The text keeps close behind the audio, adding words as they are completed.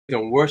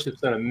and Worship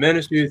Center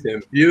Ministries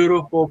in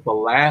beautiful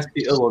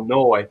Pulaski,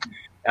 Illinois.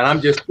 And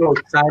I'm just so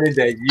excited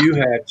that you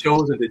have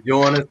chosen to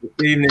join us this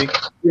evening.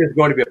 It is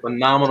going to be a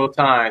phenomenal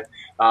time.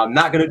 I'm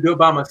not going to do it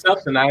by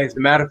myself tonight. As a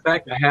matter of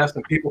fact, I have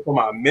some people from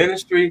our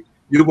ministry.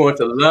 You're going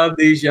to love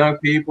these young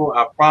people.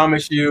 I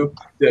promise you,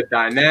 they're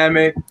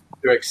dynamic.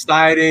 They're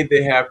exciting.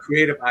 They have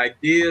creative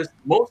ideas.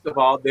 Most of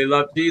all, they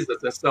love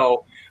Jesus. And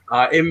so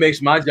it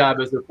makes my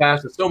job as a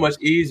pastor so much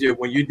easier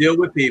when you deal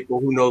with people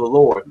who know the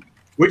Lord.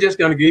 We're just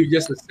going to give you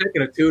just a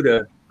second or two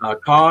to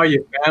call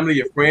your family,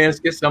 your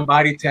friends, get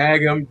somebody,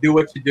 tag them, do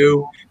what you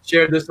do,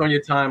 share this on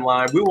your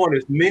timeline. We want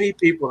as many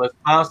people as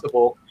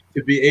possible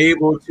to be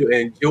able to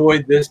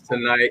enjoy this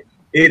tonight.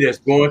 It is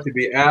going to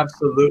be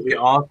absolutely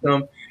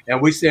awesome.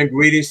 And we send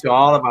greetings to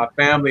all of our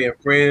family and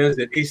friends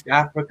in East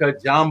Africa,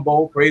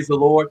 Jumbo, praise the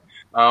Lord.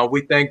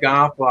 We thank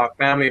God for our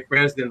family and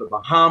friends in the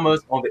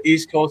Bahamas, on the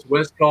East Coast,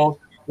 West Coast.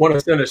 Want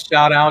to send a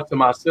shout out to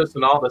my sister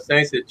and all the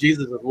saints at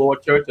Jesus is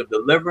Lord Church of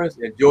Deliverance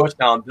in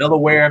Georgetown,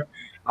 Delaware.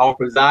 Our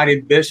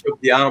presiding bishop,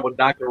 the Honorable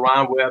Dr.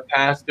 Ron Webb,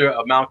 pastor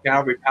of Mount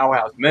Calvary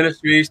Powerhouse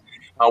Ministries.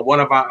 One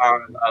of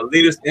our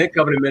leaders in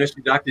covenant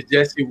ministry, Dr.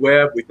 Jesse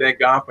Webb. We thank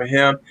God for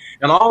him.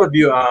 And all of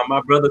you,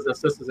 my brothers and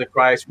sisters in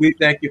Christ, we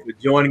thank you for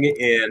joining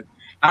in.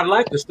 I'd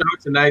like to start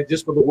tonight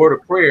just with a word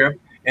of prayer,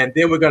 and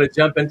then we're going to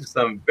jump into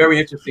some very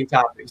interesting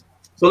topics.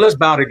 So let's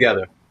bow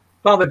together.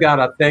 Father God,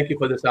 I thank you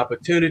for this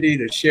opportunity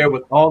to share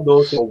with all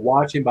those who are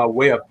watching by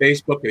way of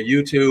Facebook or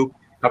YouTube.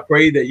 I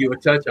pray that you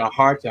would touch our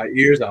hearts, our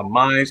ears, our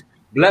minds.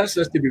 Bless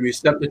us to be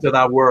receptive to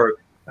thy word.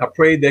 I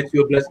pray that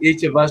you'll bless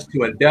each of us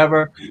to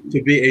endeavor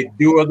to be a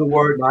doer of the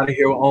word, not a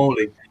hearer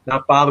only.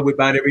 Now, Father, we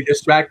bind every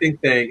distracting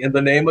thing in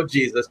the name of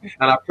Jesus.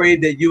 And I pray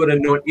that you would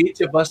anoint each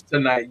of us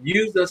tonight.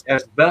 Use us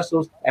as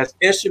vessels, as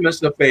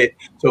instruments of faith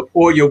to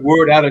pour your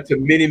word out into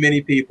many,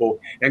 many people.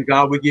 And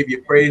God, we give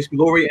you praise,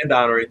 glory, and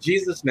honor. In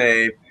Jesus'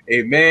 name,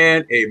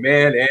 amen,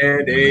 amen,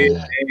 and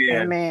amen.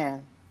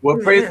 Amen. Well,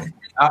 praise.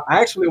 I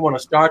actually want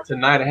to start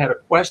tonight. I had a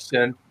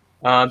question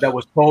that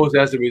was posed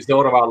as a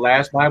result of our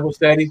last Bible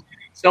study.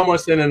 Someone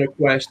sent in a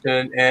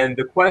question, and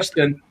the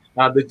question,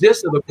 the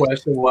gist of the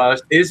question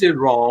was, is it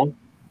wrong,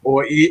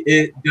 or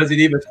does it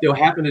even still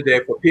happen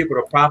today for people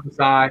to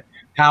prophesy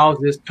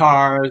houses,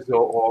 cars,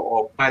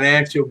 or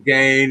financial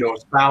gain, or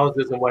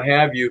spouses, and what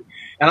have you?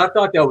 And I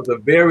thought that was a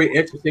very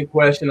interesting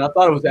question. I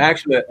thought it was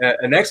actually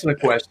an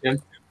excellent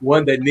question,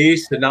 one that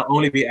needs to not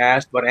only be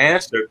asked, but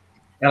answered.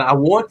 And I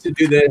want to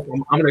do this.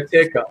 I'm going to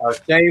take a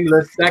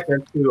shameless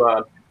second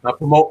to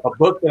promote a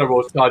book that I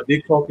wrote called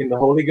Decloaking the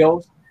Holy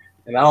Ghost.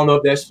 And I don't know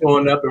if that's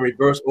showing up in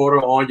reverse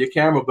order on your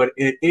camera, but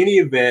in any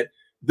event,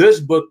 this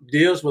book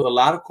deals with a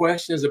lot of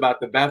questions about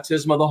the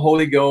baptism of the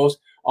Holy Ghost,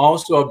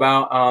 also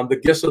about the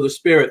gifts of the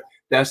Spirit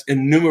that's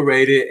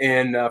enumerated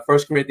in 1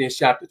 Corinthians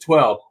chapter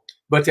 12.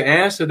 But to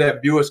answer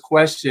that viewer's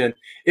question,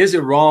 is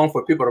it wrong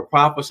for people to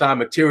prophesy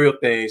material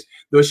things?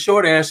 The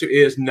short answer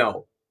is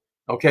no.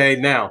 Okay,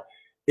 now,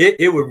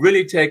 it would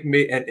really take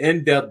me an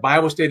in-depth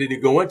Bible study to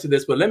go into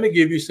this, but let me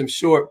give you some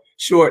short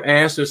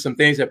answers, some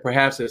things that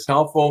perhaps is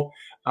helpful.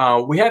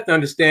 We have to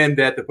understand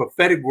that the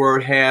prophetic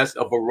word has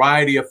a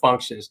variety of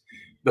functions.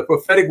 The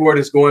prophetic word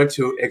is going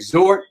to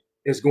exhort,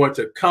 it's going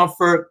to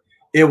comfort,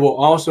 it will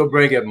also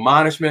bring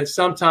admonishment,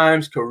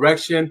 sometimes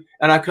correction,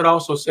 and I could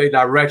also say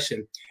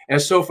direction.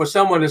 And so for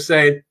someone to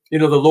say, you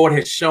know, the Lord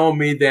has shown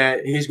me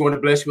that he's going to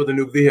bless you with a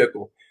new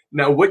vehicle.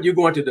 Now, what you're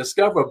going to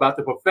discover about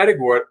the prophetic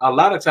word, a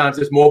lot of times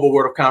it's more of a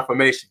word of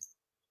confirmation.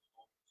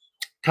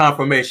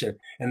 Confirmation.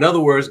 In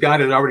other words, God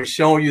has already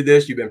shown you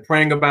this. You've been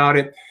praying about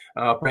it.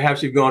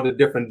 Perhaps you've gone to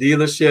different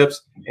dealerships,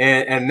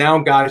 and now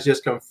God is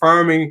just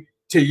confirming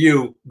to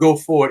you, go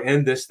forward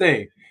in this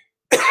thing.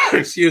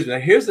 Excuse me. Now,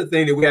 here's the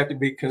thing that we have to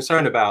be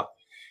concerned about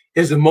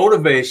is the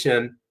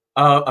motivation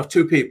of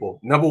two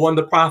people. Number one,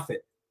 the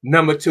prophet.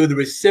 Number two, the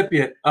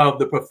recipient of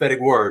the prophetic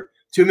word.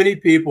 Too many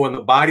people in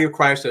the body of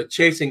Christ are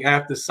chasing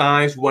after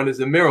signs, wonders,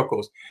 and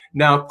miracles.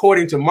 Now,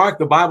 according to Mark,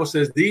 the Bible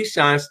says these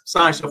signs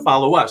shall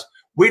follow us.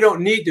 We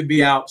don't need to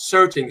be out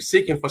searching,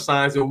 seeking for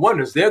signs and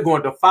wonders. They're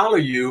going to follow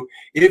you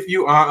if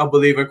you are a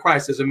believer in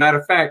Christ. As a matter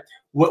of fact,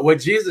 what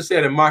Jesus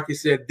said in Mark, he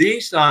said,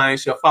 these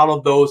signs shall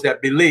follow those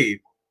that believe.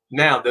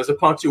 Now, there's a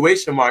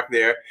punctuation mark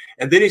there.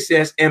 And then he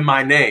says, in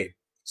my name.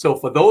 So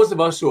for those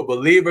of us who are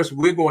believers,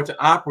 we're going to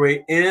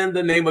operate in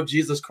the name of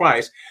Jesus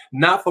Christ,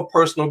 not for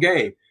personal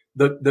gain.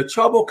 The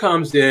trouble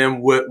comes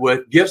in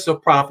with gifts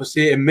of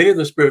prophecy and many of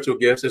the spiritual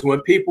gifts is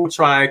when people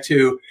try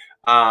to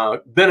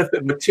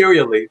benefit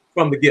materially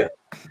from the gift.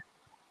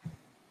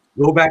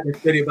 Go back and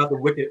study about the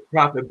wicked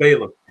prophet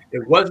Balaam.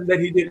 It wasn't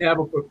that he didn't have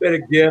a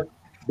prophetic gift,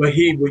 but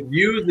he would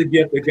use the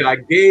gift that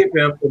God gave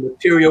him for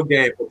material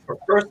gain, for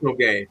personal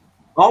gain.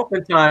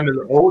 Oftentimes in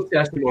the Old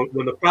Testament,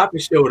 when the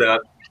prophet showed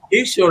up,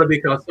 he showed up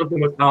because something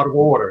was out of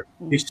order.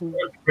 He showed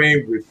up to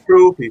bring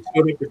reproof. He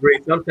showed up to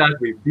bring sometimes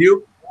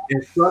rebuke,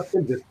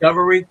 instruction,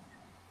 discovery.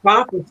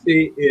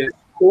 Prophecy is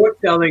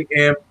foretelling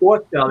and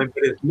foretelling,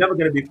 but it's never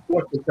going to be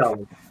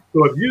fortune-telling.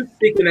 So if you're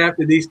seeking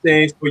after these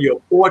things for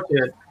your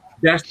fortune,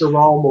 that's the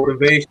wrong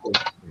motivation.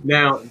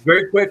 Now,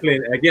 very quickly,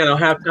 and again, I don't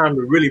have time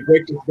to really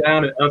break this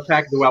down and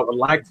unpack it the way I would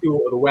like to,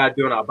 or the way I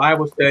do in our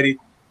Bible study.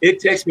 It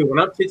takes me, when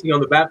I'm teaching on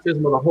the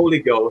baptism of the Holy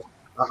Ghost,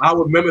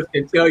 our members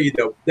can tell you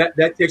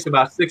that takes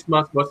about 6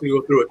 months for us to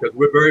go through it, because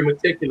we're very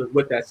meticulous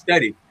with that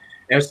study.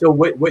 And so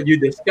what you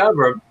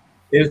discover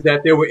is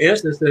that there were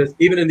instances,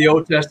 even in the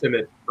Old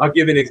Testament. I'll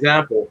give you an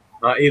example.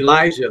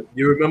 Elijah,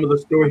 you remember the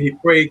story? He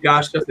prayed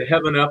God shut the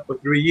heaven up for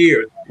 3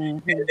 years.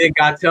 And then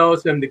God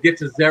tells him to get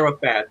to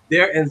Zarephath.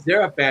 There in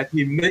Zarephath,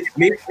 he meets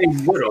a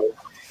widow,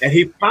 and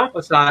he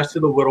prophesies to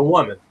the widow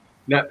woman.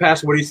 Now,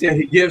 Pastor, what he said,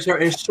 he gives her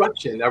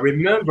instruction. Now,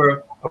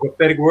 remember, a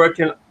prophetic word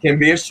can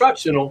be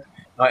instructional.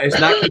 It's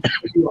not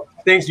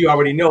things you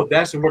already know.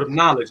 That's a word of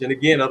knowledge. And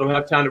again, I don't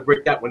have time to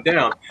break that one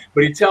down.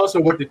 But he tells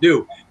her what to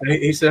do. And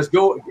he says,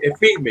 go and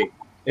feed me.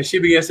 And she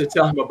begins to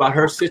tell him about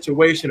her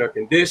situation or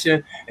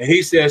condition. And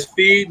he says,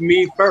 feed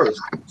me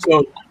first.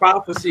 So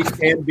prophecy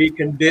can be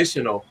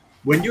conditional.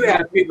 When you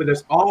have people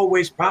that's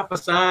always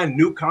prophesying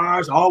new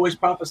cars, always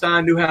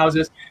prophesying new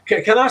houses,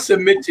 can I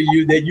submit to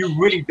you that you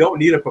really don't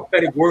need a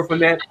prophetic word from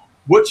that?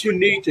 What you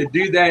need to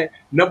do that,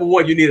 number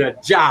one, you need a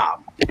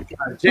job,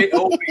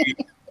 J-O-B,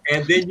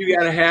 and then you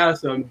got to have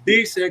some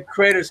decent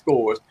credit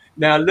scores.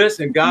 Now,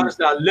 listen, God is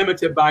not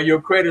limited by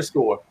your credit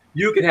score.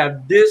 You can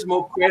have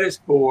dismal credit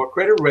score,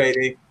 credit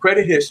rating,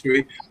 credit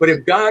history. But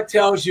if God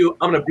tells you,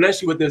 I'm going to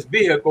bless you with this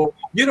vehicle,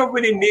 you don't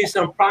really need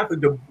some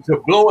prophet to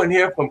blow in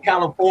here from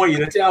California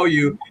to tell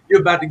you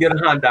you're about to get a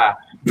Hyundai.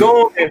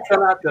 Go and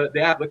fill out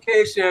the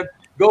application.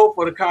 Go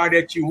for the car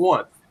that you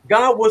want.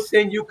 God will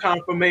send you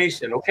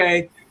confirmation,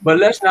 okay? But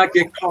let's not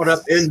get caught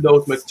up in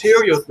those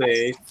material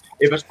things.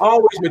 If it's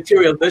always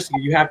materialistic,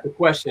 you have to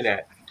question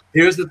that.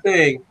 Here's the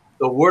thing.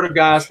 The word of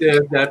God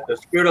says that the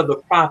spirit of the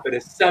prophet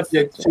is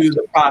subject to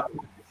the prophet.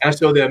 And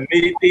so there are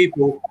many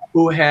people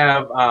who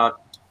have,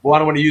 well, I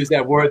don't want to use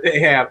that word, they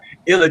have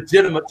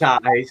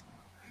illegitimatized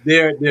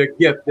their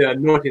gift, their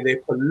anointing. They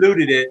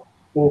polluted it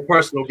for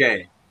personal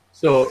gain.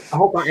 So I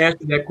hope I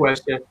answered that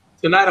question.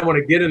 Tonight I want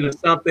to get into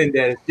something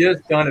that is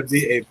just going to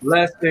be a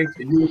blessing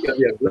to you, it's going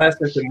to be a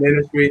blessing to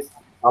ministry.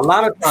 A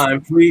lot of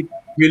times we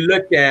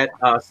look at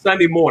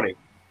Sunday morning.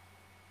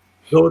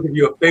 Those of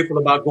you who are faithful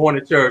about going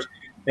to church,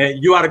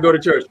 and you ought to go to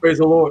church. Praise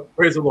the Lord.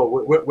 Praise the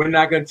Lord. We're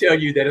not going to tell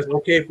you that it's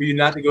okay for you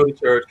not to go to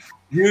church.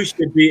 You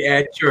should be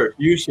at church.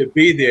 You should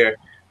be there,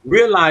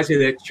 realizing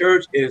that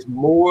church is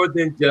more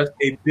than just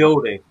a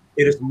building.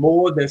 It is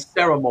more than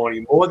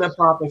ceremony, more than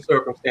pomp and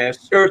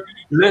circumstance. Church,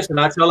 listen,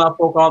 I tell our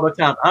folk all the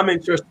time, I'm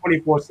in church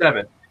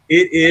 24/7.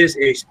 It is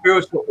a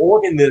spiritual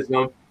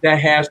organism that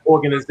has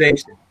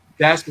organization.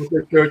 That's what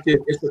the church is.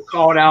 It's a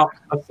called out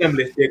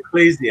assembly. It's the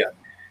ecclesia.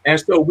 And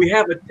so we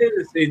have a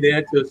tendency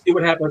then to see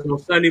what happens on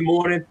Sunday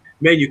morning.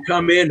 Man, you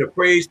come in, the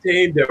praise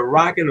team, they're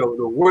rocking,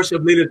 the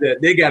worship leaders,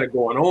 that they got it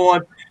going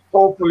on.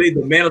 Hopefully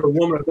the man or the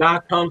woman of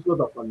God comes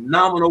with a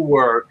phenomenal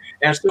word.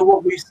 And so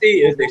what we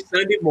see is a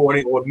Sunday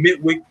morning or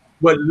midweek,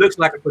 what looks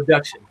like a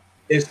production.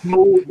 It's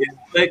smooth, it's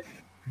slick,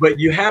 but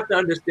you have to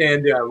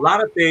understand there are a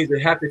lot of things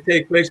that have to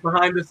take place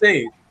behind the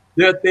scenes.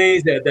 There are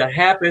things that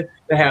happen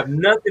that have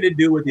nothing to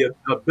do with the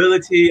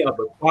ability of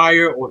the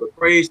choir or the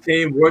praise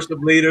team, worship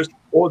leaders,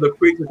 or the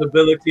preacher's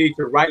ability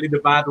to rightly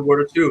divide the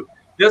word of truth.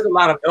 There's a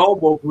lot of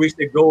elbow grease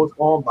that goes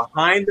on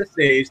behind the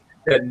scenes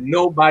that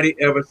nobody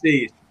ever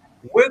sees.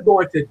 We're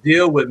going to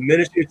deal with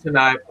ministry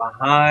tonight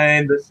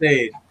behind the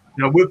scenes.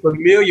 Now, we're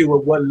familiar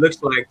with what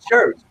looks like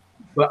church,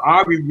 but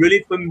are we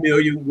really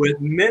familiar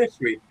with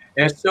ministry?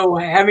 And so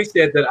having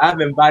said that,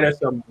 I've invited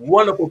some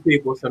wonderful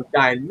people, some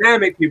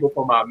dynamic people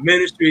from our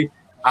ministry.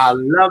 I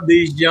love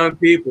these young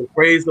people.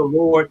 Praise the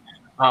Lord.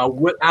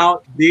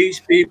 Without these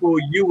people,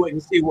 you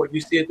wouldn't see what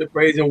you see at the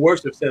Praise and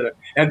Worship Center.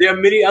 And there are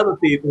many other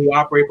people who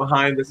operate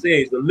behind the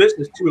scenes. The list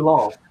is too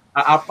long.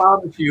 I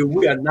promise you,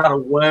 we are not a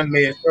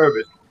one-man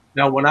service.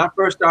 Now, when I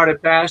first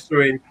started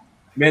pastoring,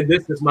 man,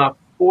 this is my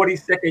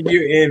 42nd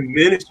year in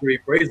ministry.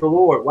 Praise the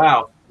Lord.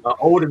 Wow.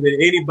 Older than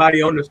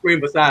anybody on the screen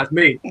besides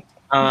me.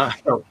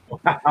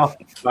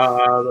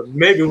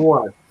 Maybe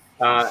one.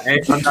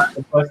 And I'm not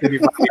going to bust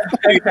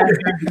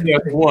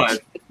anybody. One.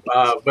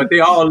 But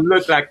they all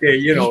look like they're,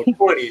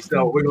 20.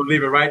 So we're going to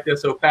leave it right there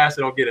so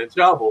pastor don't get in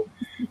trouble.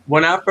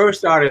 When I first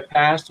started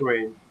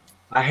pastoring,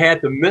 I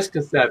had the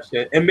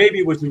misconception, and maybe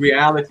it was the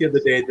reality of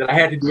the day, that I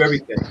had to do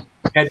everything.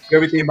 I had to do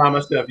everything by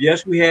myself.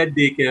 Yes, we had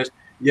deacons.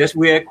 Yes,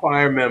 we had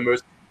choir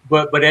members.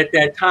 But at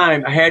that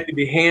time, I had to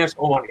be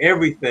hands-on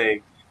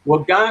everything. Well,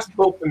 God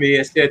spoke to me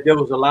and said there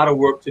was a lot of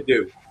work to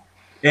do.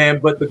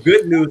 But the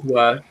good news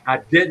was I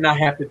did not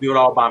have to do it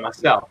all by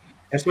myself.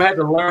 And so I had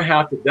to learn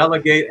how to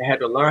delegate. I had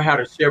to learn how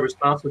to share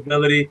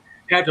responsibility.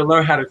 I had to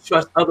learn how to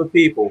trust other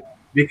people,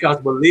 because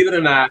believe it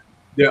or not,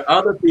 there are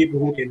other people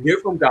who can hear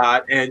from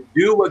God and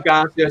do what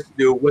God says to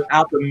do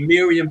without the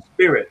Miriam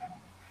spirit,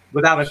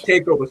 without a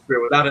takeover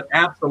spirit, without an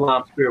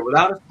Absalom spirit,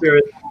 without a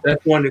spirit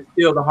that's going to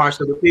steal the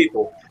hearts of the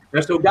people.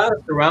 And so God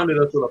has surrounded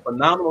us with a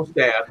phenomenal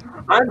staff.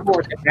 I'm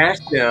going to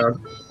ask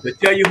them to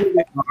tell you who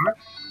they are.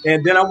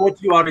 And then I want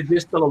you all to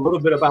just tell a little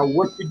bit about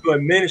what you do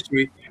in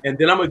ministry. And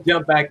then I'm going to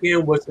jump back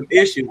in with some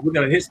issues. We're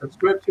going to hit some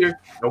scripture,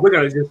 and we're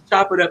going to just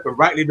chop it up and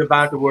rightly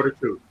divide the word of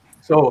truth.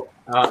 So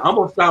I'm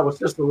going to start with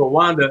Sister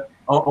LaWanda.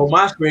 On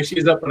my screen,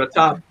 she's up on the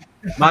top,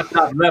 my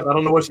top left. I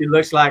don't know what she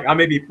looks like. I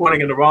may be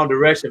pointing in the wrong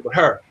direction, but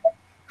her.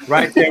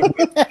 Right there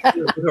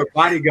with her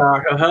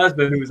bodyguard, her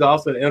husband, who's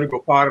also an integral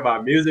part of our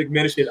music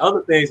ministry and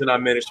other things in our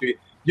ministry.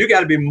 You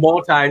got to be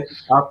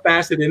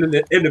multi-faceted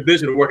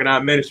individual working in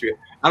our ministry.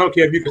 I don't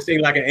care if you can sing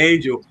like an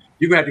angel.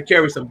 You're going to have to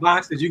carry some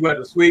boxes. You're going to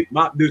have to sweep,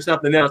 mop, do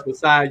something else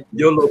besides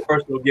your little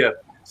personal gift.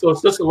 So,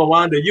 Sister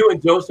LaWanda, you and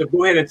Joseph,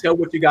 go ahead and tell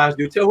what you guys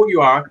do. Tell who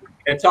you are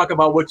and talk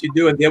about what you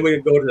do. And then we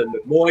can go to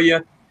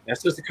Nemoya and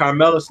Sister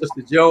Carmela,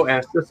 Sister Joe,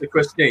 and Sister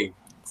Christine.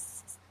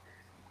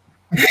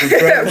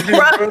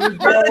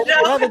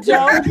 Brother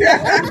Joe.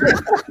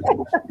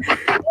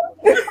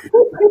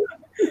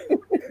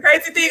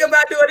 Crazy thing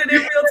about doing it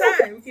in real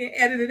time, you can't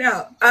edit it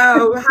out.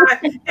 Hi,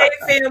 hey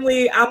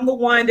family, I'm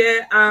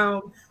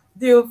LaWanda.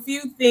 Do a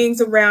few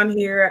things around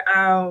here,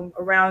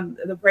 around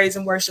the Praise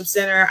and Worship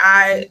Center.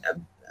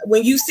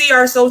 When you see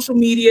our social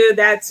media,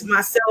 that's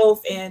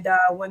myself, and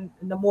when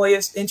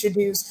Nemoya's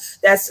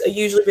introduced, that's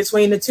usually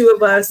between the two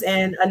of us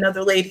and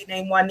another lady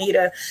named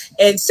Juanita.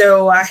 And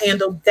so I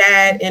handle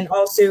that, and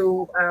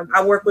also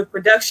I work with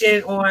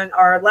production on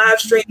our live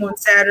stream on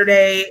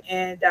Saturday,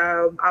 and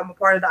I'm a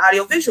part of the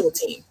audiovisual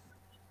team.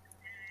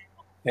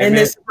 Amen. And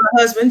this is my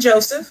husband,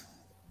 Joseph.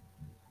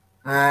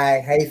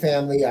 Hi, hey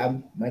family.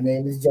 My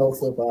name is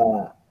Joseph.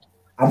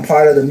 I'm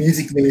part of the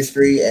music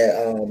ministry at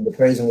the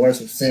Praise and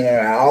Worship Center.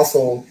 I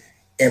also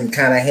am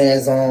kind of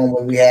hands-on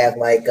when we have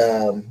like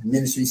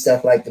ministry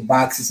stuff like the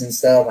boxes and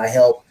stuff. I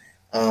help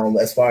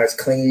as far as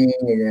cleaning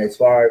and as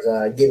far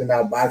as giving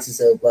out boxes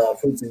of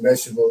fruits and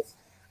vegetables.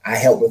 I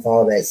help with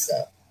all that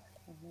stuff.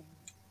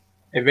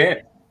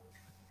 Amen.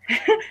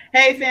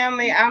 Hey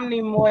family, I'm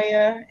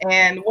Nemoya,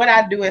 and what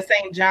I do at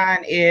St.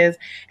 John is,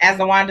 as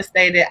LaWanda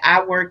stated,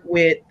 I work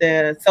with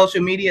the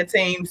social media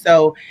team.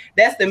 So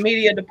that's the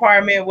media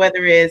department,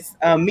 whether it's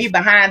me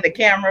behind the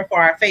camera for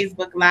our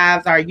Facebook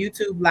lives, our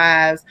YouTube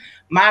lives,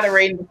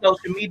 moderating the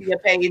social media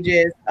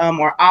pages,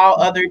 or all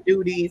other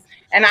duties.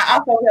 And I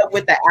also help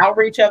with the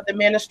outreach of the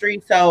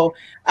ministry. So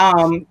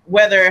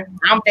whether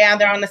I'm down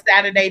there on the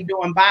Saturday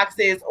doing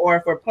boxes, or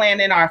if we're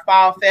planning our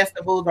fall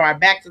festivals or our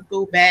back to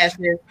school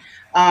bashes.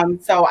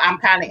 So I'm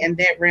kind of in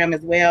that realm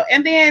as well.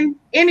 And then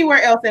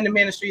anywhere else in the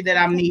ministry that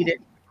I'm needed.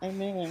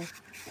 Amen.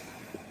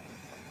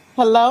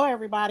 Hello,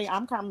 everybody.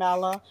 I'm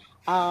Carmela.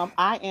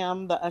 I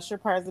am the usher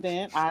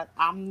president.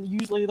 I'm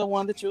usually the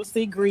one that you'll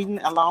see greeting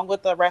along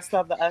with the rest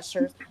of the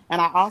ushers.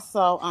 And I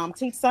also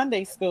teach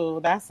Sunday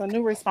school. That's a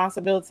new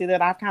responsibility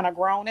that I've kind of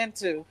grown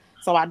into.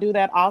 So I do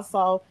that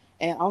also.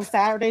 And on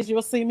Saturdays,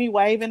 you'll see me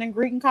waving and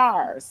greeting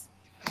cars.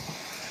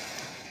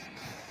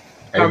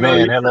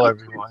 Amen. Hello,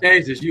 everyone.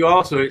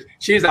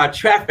 She's our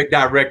traffic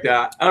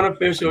director,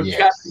 unofficial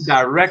traffic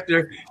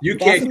director. You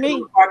can't get in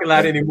the parking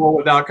lot anymore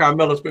without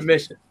Carmela's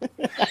permission.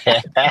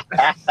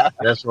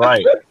 That's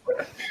right.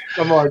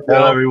 Come on, Joe.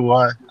 Hello,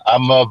 everyone.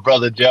 I'm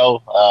Brother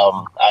Joe.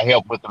 I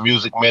help with the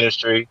music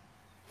ministry,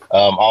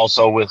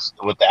 also with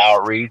the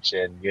outreach,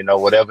 and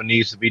whatever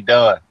needs to be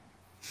done.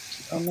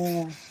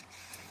 Amen.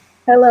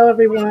 Hello,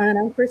 everyone.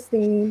 I'm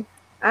Christine.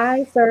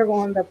 I serve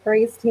on the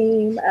praise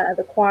team,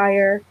 the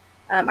choir.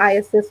 I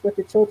assist with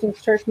the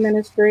children's church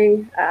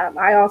ministry.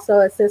 I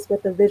also assist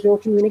with the visual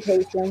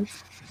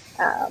communications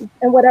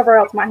and whatever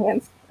else my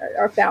hands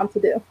are found to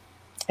do.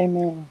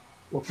 Amen.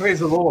 Well, praise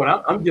the Lord.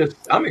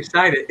 I'm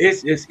excited.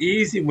 It's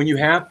easy when you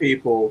have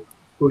people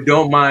who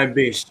don't mind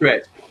being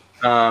stretched.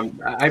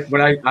 When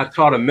I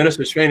taught a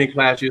minister's training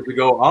class years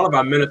ago, all of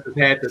our ministers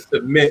had to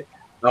submit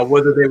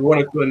whether they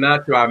wanted to or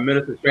not to our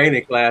minister's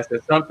training class.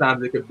 And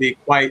sometimes it could be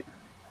quite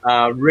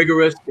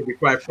rigorous, it could be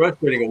quite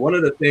frustrating. And one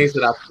of the things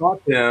that I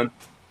taught them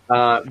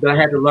that I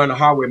had to learn the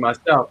hard way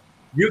myself,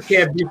 you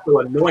can't be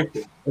so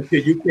anointed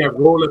until you can't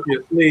roll up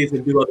your sleeves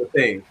and do other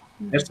things.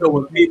 And so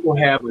when people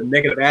have a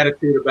negative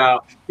attitude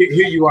about,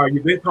 here you are,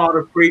 you've been called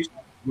to preach,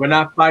 we're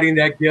not fighting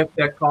that gift,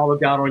 that call of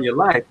God on your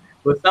life.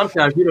 But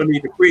sometimes you don't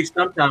need to preach.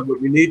 Sometimes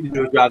what you need to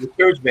do is drive the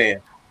church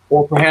van.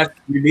 Or perhaps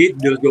what you need to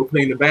do is go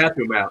clean the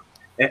bathroom out.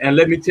 And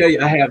let me tell you,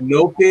 I have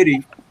no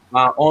pity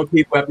on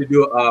people who have to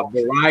do a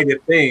variety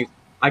of things.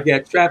 I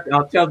got trapped.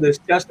 I'll tell this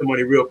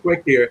testimony real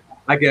quick here.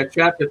 I got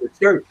trapped at the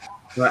church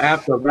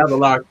after a rather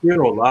large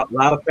funeral. A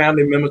lot of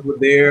family members were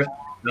there.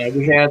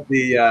 We had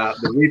the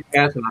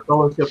repast and a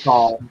fellowship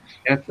hall.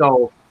 And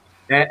so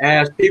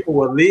as people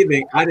were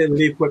leaving, I didn't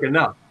leave quick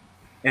enough.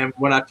 And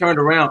when I turned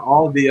around,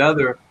 all the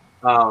other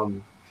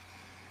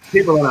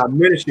people in our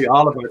ministry,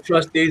 all of our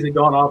trustees had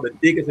gone, all the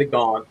deacons had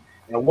gone.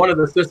 And one of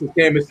the sisters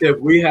came and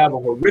said, we have a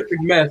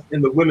horrific mess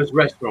in the women's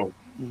restroom.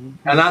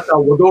 Mm-hmm. And I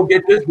thought, well, go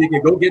get this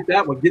deacon, go get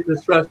that one, get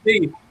this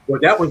trustee. Well,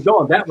 that was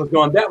gone, that was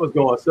gone, that was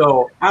gone.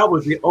 So I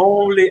was the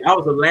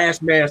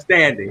last man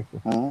standing.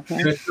 Mm-hmm.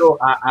 And so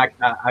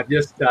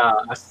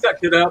I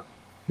sucked it up,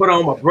 put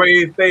on my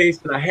brave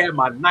face, and I had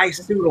my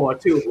nice suit on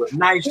too, with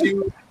nice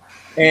shoes.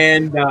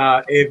 And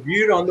if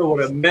you don't know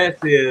what a mess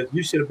is,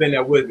 you should have been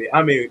there with me.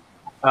 I mean,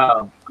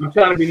 I'm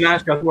trying to be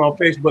nice because we're on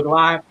Facebook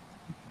Live,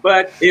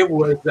 but it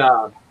was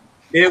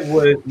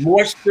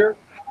moisture,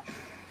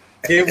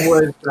 it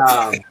was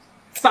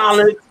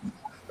solid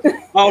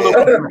all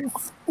over.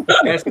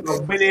 And so I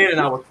went in and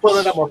I was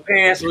pulling up my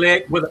pants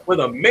leg with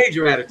a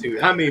major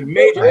attitude. I mean,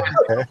 major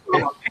attitude.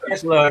 Pulling my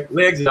pants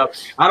legs up.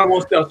 I don't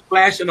want stuff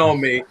splashing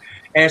on me.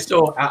 And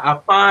so I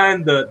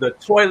find the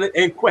toilet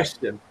in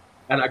question.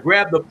 And I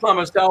grab the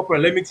plumber's helper.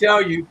 And let me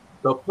tell you,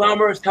 the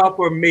plumber's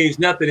helper means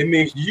nothing. It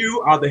means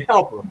you are the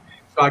helper.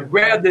 So I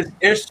grabbed this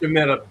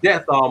instrument of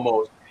death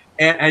almost.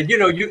 And you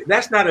know,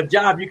 that's not a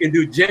job you can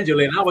do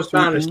gingerly. And I was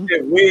trying to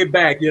step way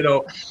back, you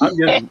know. I'm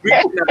just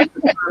reaching out,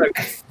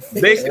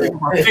 basically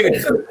with my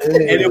fingers.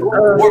 And it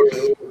wasn't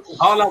working.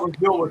 All I was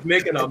doing was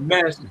making a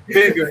mess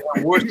bigger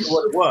and worse than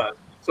what it was.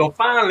 So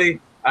finally,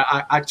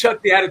 I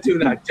chucked the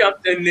attitude and I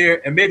jumped in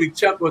there. And maybe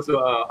chuck was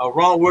a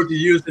wrong word to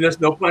use, and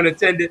that's no pun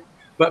intended.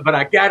 But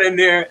I got in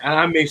there, and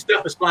I mean,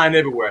 stuff is flying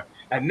everywhere.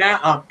 And now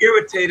I'm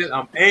irritated,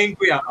 I'm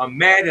angry, I'm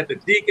mad at the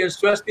deacons,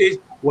 trustees,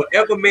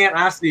 whatever man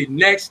I see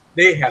next,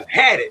 they have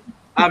had it.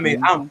 I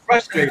mean, I'm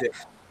frustrated.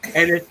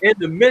 And it's in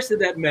the midst of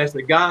that mess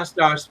that God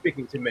starts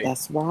speaking to me.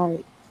 That's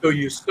right. So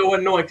you're so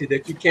anointed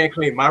that you can't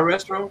clean my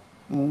restroom.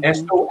 And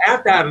so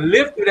after I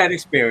lived through that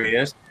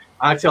experience,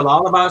 I tell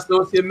all of our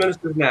associate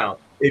ministers now,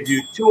 if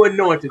you're too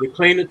anointed to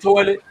clean the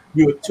toilet,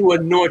 you're too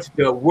anointed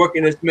to work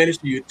in this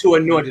ministry, you're too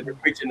anointed to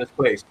preach in this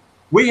place.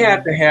 We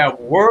have to have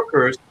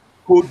workers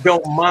who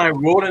don't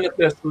mind rolling up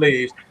their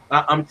sleeves.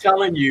 I'm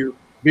telling you,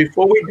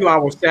 before we do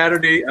our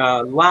Saturday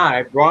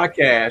live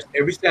broadcast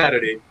every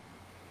Saturday,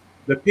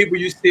 the people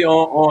you see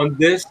on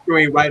this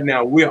screen right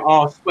now, we're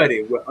all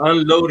sweating. We're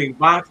unloading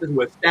boxes.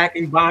 We're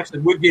stacking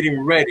boxes. We're getting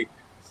ready.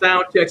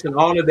 Sound checks and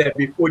all of that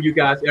before you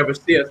guys ever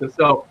see us. And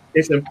so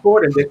it's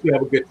important that you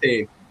have a good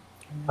team.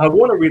 I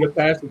want to read a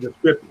passage of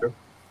scripture.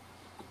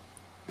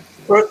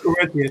 1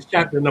 Corinthians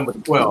chapter number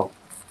 12.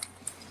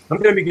 I'm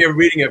going to begin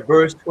reading at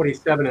verse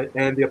 27,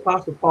 and the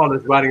Apostle Paul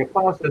is writing.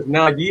 Paul says,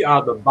 now ye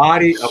are the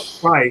body of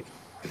Christ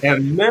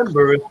and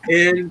members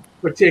in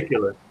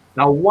particular.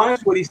 Now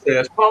watch what he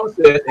says. Paul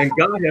says, and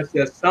God has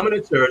set some in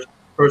the church,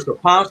 first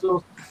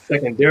apostles,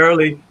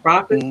 secondarily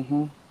prophets,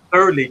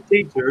 thirdly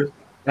teachers,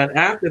 and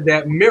after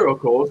that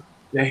miracles.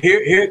 Now here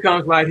it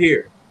comes right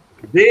here.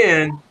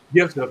 Then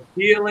gifts of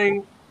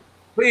healing.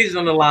 Please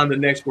underline the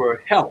next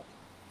word, help.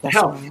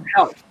 Help.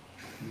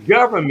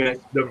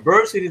 Governments,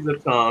 diversities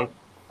of tongue.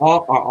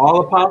 Are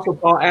all apostles?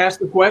 Paul asked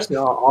the question,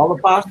 are all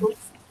apostles?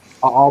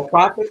 Are all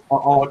prophets?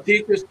 Are all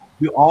teachers?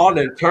 Do all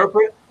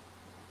interpret?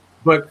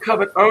 But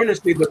covet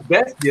earnestly the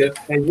best gift,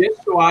 and yet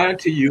show I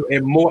unto you a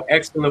more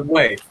excellent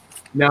way.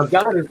 Now,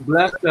 God has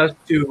blessed us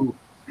to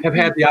have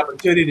had the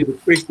opportunity to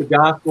preach the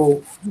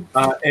gospel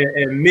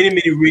in many,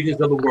 many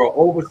regions of the world,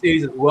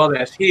 overseas as well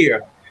as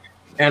here.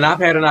 And I've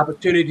had an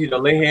opportunity to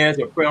lay hands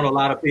and pray on a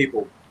lot of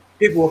people.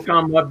 People will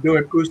come up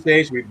during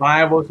crusades,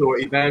 revivals, or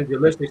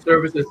evangelistic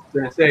services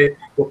and say,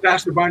 well,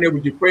 Pastor Barnett,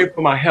 would you pray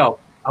for my health?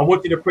 I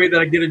want you to pray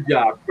that I get a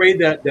job. Pray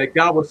that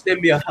God will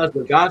send me a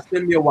husband. God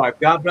send me a wife.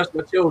 God bless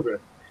my children.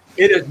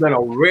 It has been a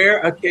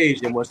rare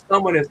occasion when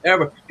someone has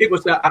ever, people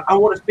say, I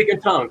want to speak in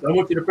tongues. I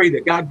want you to pray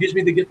that God gives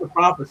me the gift of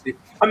prophecy.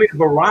 I mean, a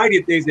variety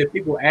of things that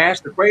people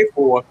ask to pray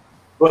for,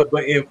 but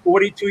in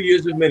 42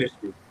 years of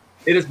ministry,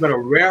 it has been a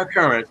rare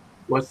occurrence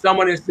when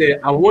someone has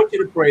said, I want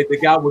you to pray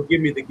that God will give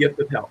me the gift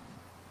of health.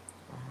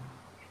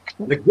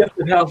 The gift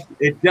of health,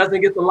 it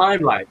doesn't get the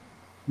limelight.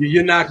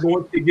 You're not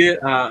going to get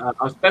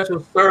a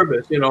special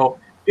service. You know,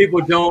 people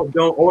don't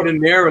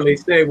ordinarily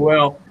say,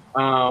 well,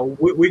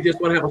 we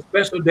just want to have a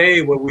special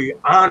day where we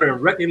honor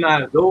and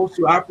recognize those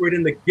who operate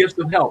in the gifts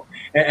of health.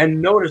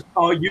 And notice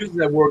Paul uses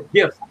that word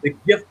gifts, the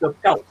gift of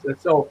health. And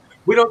so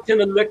we don't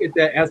tend to look at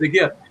that as a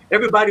gift.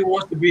 Everybody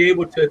wants to be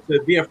able to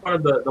be in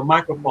front of the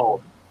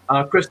microphone.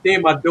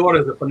 Christine, my daughter,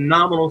 is a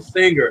phenomenal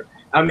singer.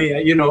 I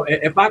mean, you know,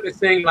 if I could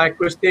sing like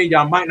Christine,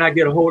 y'all might not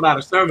get a whole lot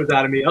of sermons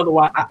out of me.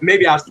 Otherwise,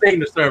 maybe I'll sing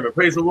the sermon.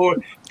 Praise the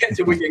Lord. Catch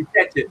it when you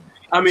can catch it.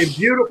 I mean,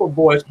 beautiful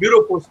voice,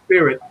 beautiful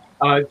spirit.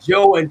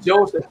 Joe and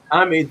Joseph,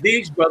 I mean,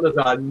 these brothers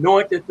are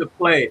anointed to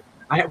play.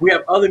 We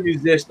have other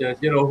musicians,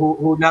 you know,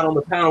 who are not on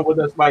the panel with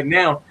us right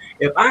now.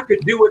 If I could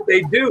do what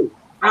they do,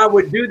 I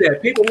would do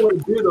that. People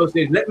want to do those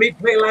things. Let me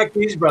play like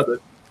these brothers.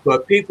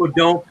 But people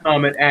don't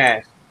come and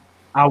ask.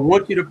 I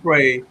want you to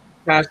pray,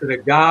 Pastor,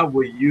 that God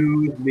will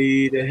use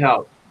me to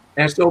help.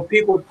 And so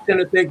people tend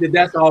to think that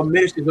that's all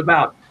ministry is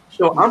about.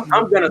 So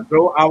I'm going to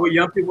throw our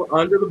young people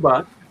under the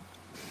bus.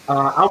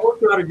 I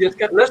want you to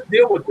just let's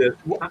deal with this.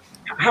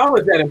 How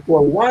is that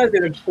important? Why is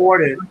it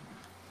important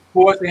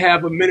for us to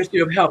have a ministry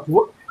of help?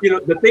 You know,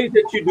 the things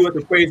that you do at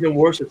the Praise and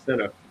Worship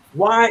Center.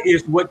 Why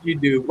is what you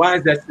do? Why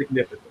is that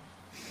significant?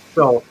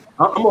 So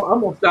I'm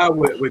gonna start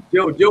with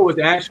Joe. Joe was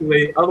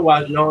actually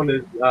otherwise known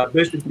as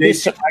Bishop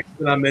Jason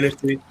in our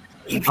ministry.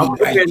 I'm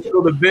going to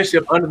throw the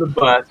bishop under the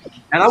bus.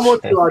 And I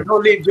want you to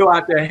don't leave Joe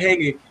out there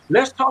hanging.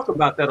 Let's talk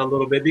about that a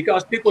little bit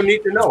because people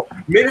need to know.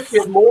 Ministry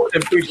is more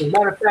than preaching. As a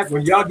matter of fact,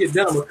 when y'all get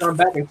done, I'm going to come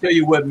back and tell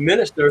you what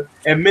minister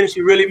and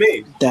ministry really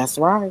means. That's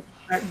right.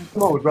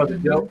 Come on, Brother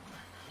Joe.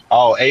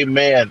 Oh,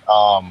 amen.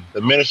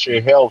 The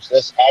ministry helps.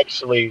 That's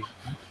actually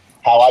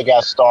how I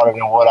got started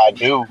in what I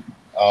do.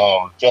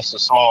 Just a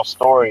small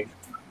story.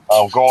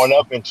 Growing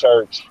up in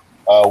church,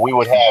 we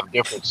would have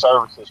different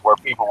services where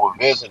people would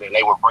visit and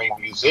they would bring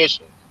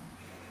musicians.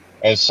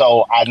 And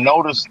so I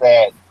noticed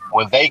that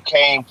when they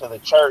came to the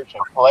church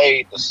and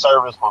played, the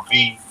service would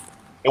be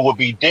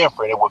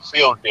different. It would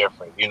feel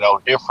different,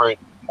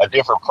 a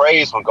different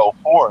praise would go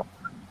forth.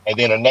 And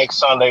then the next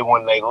Sunday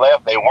when they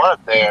left, they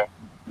weren't there.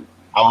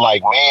 I'm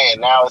like, man,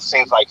 now it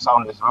seems like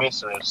something is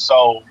missing. And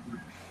so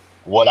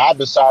what I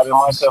decided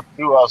myself to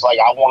do, I was like,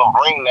 I want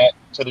to bring that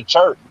to the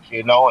church,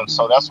 and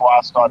so that's why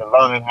I started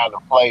learning how to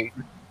play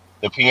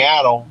the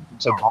piano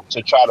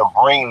to try to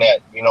bring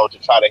that, to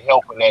try to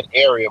help in that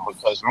area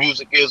because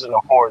music is an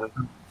important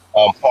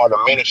part of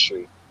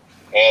ministry.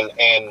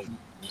 And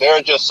there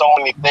are just so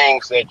many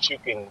things that you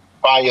can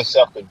find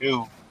yourself to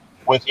do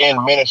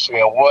within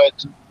ministry. And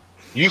what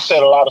you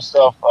said a lot of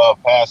stuff,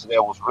 Pastor,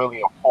 that was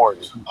really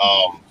important.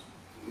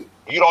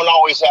 You don't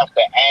always have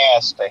to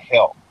ask to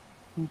help.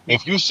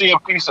 If you see a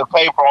piece of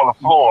paper on the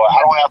floor,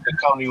 I don't have to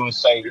come to you and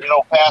say,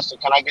 Pastor,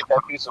 can I get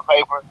that piece of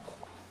paper?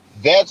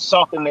 That's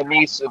something that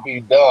needs to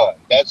be done.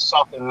 That's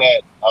something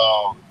that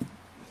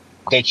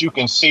that you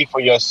can see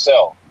for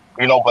yourself.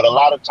 But a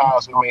lot of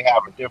times we may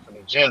have a different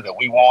agenda.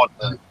 We want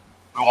the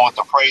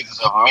praises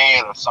of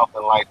man or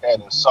something like that.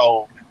 And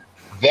so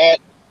that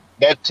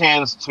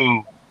tends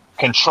to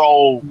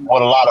control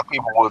what a lot of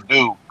people will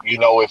do.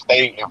 If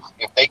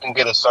they can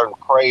get a certain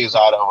praise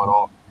out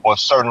of it or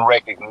certain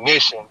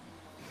recognition,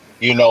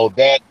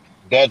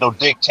 that'll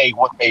dictate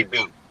what they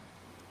do.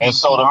 And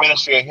so the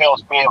ministry of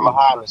helps being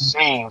behind the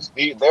scenes,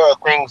 there are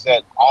things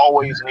that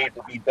always need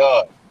to be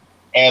done.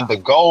 And the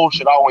goal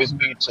should always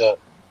be to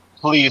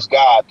please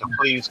God, to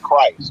please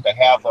Christ, to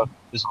have the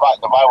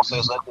Bible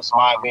says, let this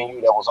mind be in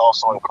you that was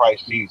also in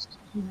Christ Jesus.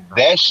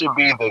 That should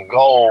be the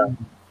goal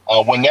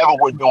whenever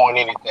we're doing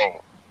anything.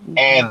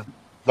 And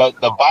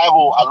the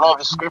Bible, I love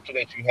the scripture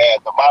that you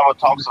had. The Bible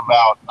talks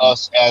about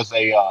us as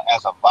a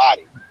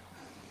body.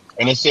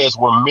 And it says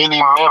we're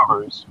many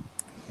members,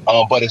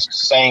 but it's the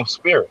same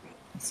spirit.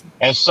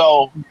 And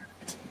so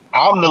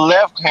I'm the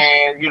left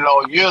hand, you're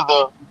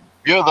the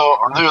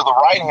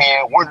right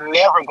hand.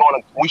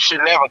 We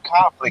should never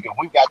conflict. If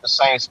we've got the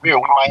same spirit,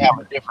 we might have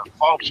a different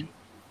function,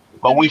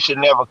 but we should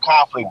never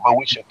conflict, but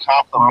we should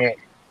complement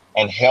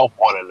and help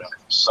one another.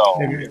 So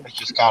that's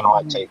just kind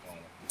of my take on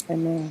it.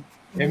 Amen.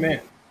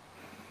 Amen.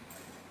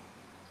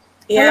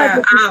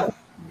 Yeah.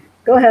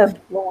 Go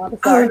ahead,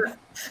 Luanda. Sorry.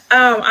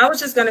 I was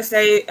just going to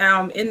say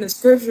in the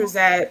scriptures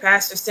that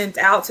Pastor sent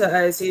out to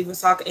us, he was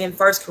talking in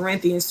 1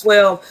 Corinthians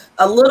 12,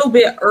 a little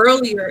bit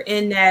earlier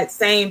in that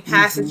same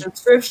passage of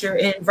scripture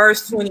in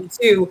verse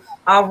 22.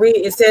 I'll read.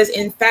 It says,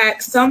 in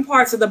fact, some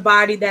parts of the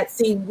body that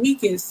seem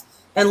weakest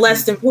and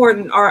less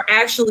important are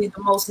actually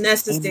the most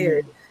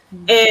necessary.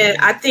 And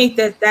I think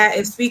that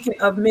is speaking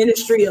of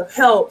ministry of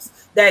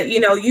helps that,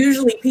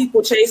 usually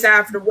people chase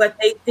after what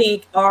they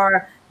think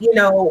are,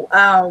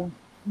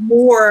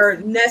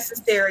 more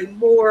necessary,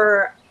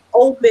 more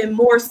open,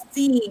 more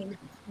seen,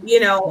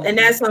 and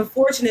that's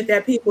unfortunate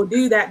that people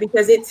do that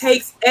because it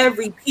takes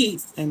every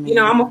piece. Amen.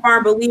 I'm a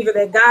firm believer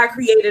that God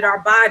created our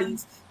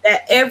bodies,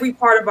 that every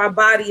part of our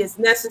body is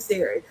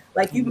necessary.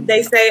 Like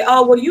they say,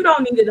 oh, well, you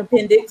don't need an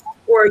appendix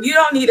or you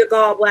don't need a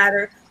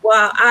gallbladder.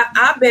 Well,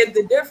 I beg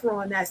to differ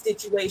on that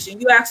situation.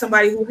 You ask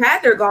somebody who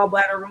had their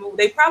gallbladder removed,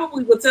 they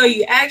probably will tell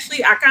you,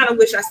 actually, I kind of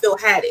wish I still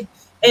had it.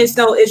 And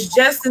so it's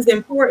just as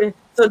important.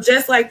 So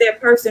just like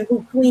that person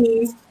who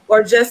cleans,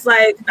 or just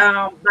like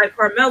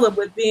Carmela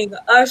with being an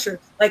usher,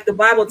 like the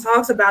Bible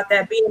talks about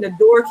that, being a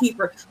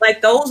doorkeeper,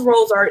 like those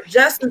roles are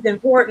just as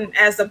important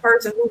as the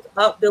person who's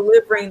up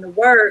delivering the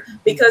word,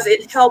 because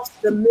it helps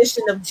the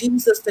mission of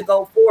Jesus to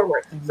go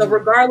forward. So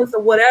regardless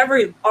of whatever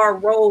our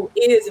role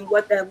is and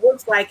what that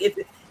looks like, if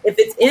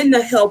it's in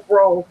the help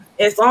role,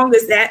 as long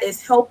as that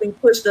is helping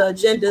push the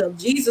agenda of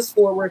Jesus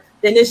forward,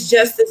 then it's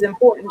just as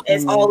important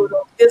as all of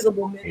those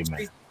visible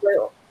ministries as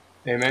well.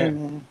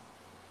 Amen.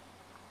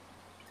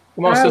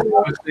 Come on, Sister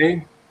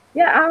Christine.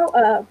 Yeah,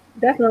 I'll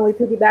definitely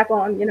piggyback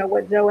on,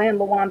 what Joe and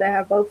Luanda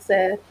have both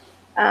said.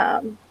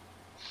 The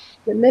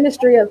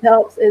ministry of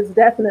helps is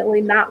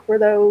definitely not for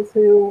those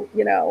who,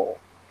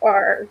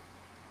 are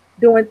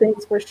doing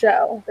things for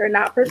show. They're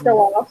not for show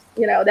offs.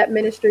 That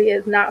ministry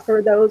is not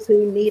for those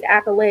who need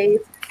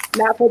accolades,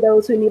 not for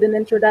those who need an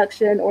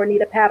introduction or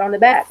need a pat on the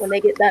back when they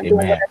get done doing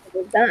whatever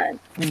they've done.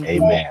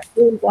 Amen. So it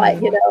seems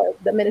like,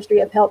 the ministry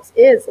of helps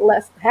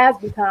has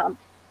become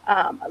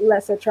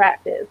less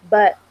attractive.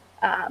 But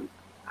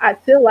I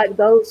feel like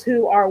those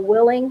who are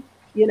willing,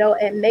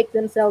 and make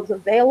themselves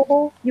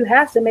available, you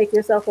have to make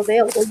yourself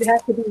available. You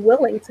have to be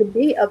willing to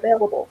be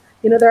available.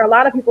 There are a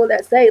lot of people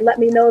that say, let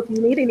me know if you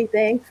need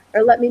anything,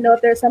 or let me know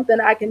if there's something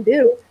I can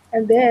do.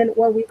 And then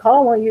when we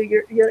call on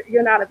you,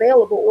 you're not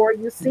available, or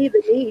you see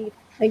the need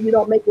and you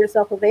don't make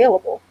yourself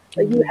available.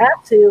 But you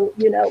have to,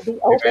 be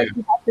open.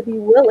 You have to be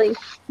willing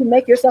to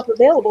make yourself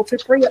available to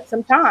free up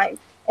some time.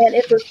 And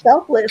it's a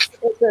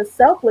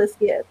selfless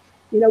gift.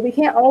 We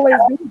can't always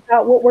be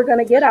about what we're going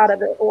to get out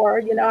of it,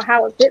 or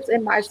how it fits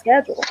in my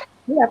schedule.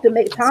 We have to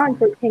make time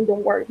for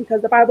kingdom work,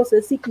 because the Bible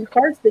says, seek ye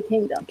first the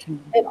kingdom,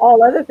 and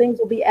all other things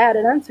will be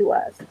added unto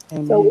us.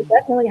 Amen. So we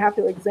definitely have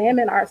to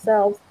examine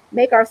ourselves,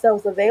 make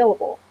ourselves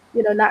available,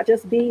 not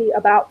just be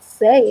about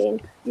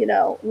saying,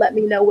 let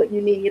me know what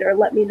you need, or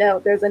let me know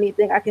if there's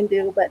anything I can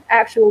do, but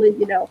actually,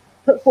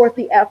 put forth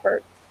the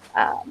effort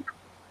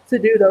to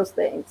do those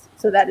things,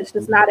 so that it's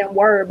just not in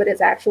word, but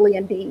it's actually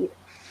in deed.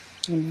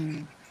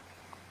 Mm-hmm.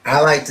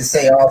 I like to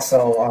say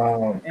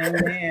also,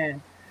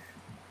 Amen.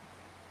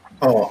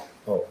 Oh,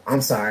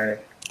 I'm sorry.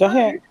 Go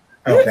ahead.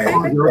 Okay.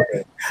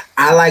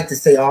 I like to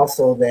say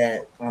also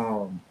that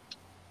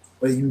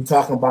when you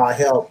talking about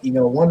help,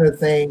 one of the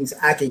things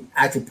I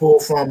could pull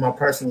from my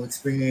personal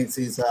experience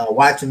is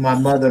watching my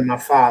mother and my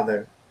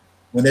father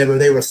whenever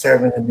they were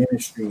serving in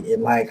ministry,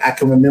 and like I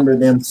can remember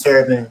them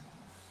serving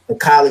the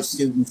college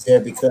students there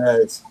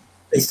because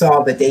they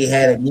saw that they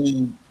had a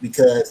need,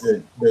 because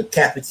the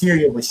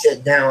cafeteria was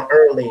shut down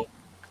early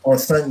on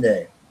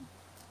Sunday.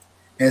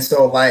 And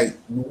so, like,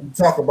 when you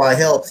talk about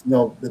help,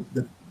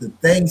 the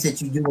things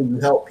that you do when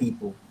you help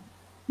people,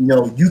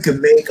 you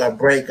can make or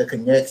break a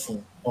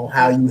connection on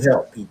how you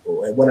help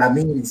people. And what I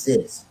mean is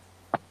this: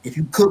 if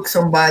you cook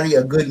somebody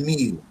a good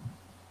meal,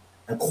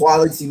 a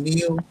quality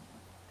meal,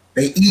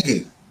 they eat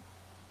it.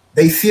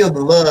 They feel the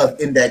love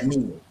in that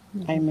meal.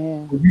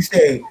 Amen. When you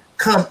say,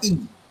 come eat,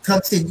 come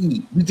sit and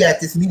eat. We got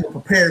this meal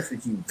prepared for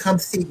you. Come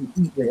sit and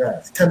eat with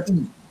us. Come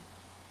eat.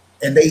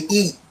 And they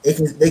eat,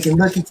 they can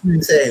look at you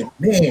and say,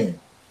 man,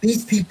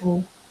 these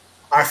people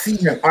are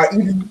feeding them, are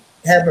even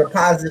having a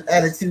positive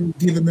attitude,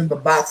 giving them a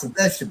box of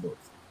vegetables.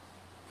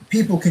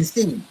 People can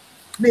see,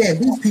 man,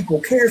 these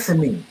people care for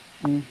me.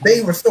 Mm-hmm.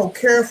 They were so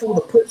careful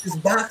to put this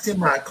box in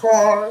my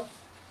car.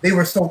 They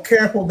were so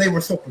careful. They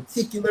were so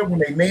particular when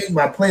they made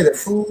my plate of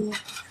food.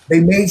 They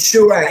made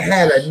sure I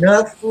had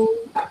enough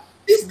food.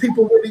 These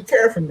people really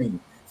care for me.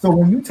 So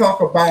when you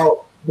talk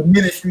about the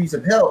ministries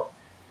of help,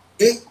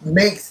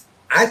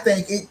 I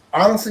think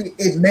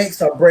it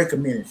makes or break a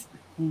ministry.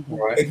 Mm-hmm.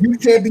 Right. If you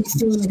can't be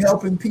seen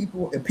helping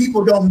people, if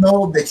people don't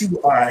know that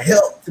you are a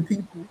help to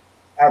people,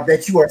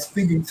 that you are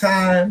spending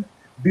time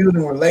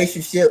building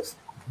relationships,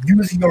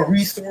 using your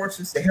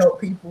resources to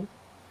help people,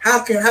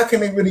 how can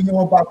they really know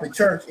about the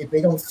church if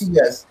they don't see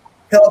us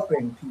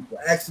helping people,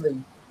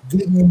 actually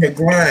getting in the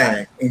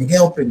grind and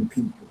helping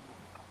people?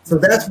 So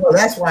that's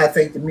why I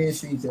think the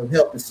ministries of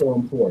help is so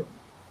important.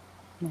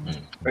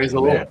 Mm-hmm. Praise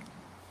the Lord.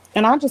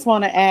 And I just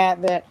want to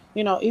add that,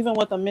 even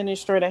with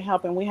administrator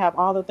helping, we have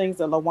all the things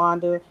that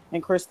LaWanda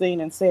and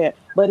Christine said,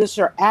 but it's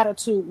your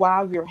attitude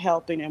while you're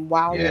helping and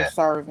while you're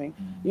serving.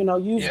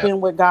 You've been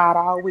with God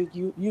all week.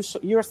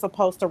 You're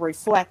supposed to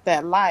reflect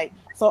that light.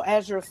 So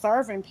as you're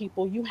serving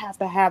people, you have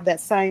to have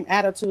that same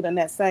attitude and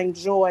that same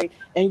joy,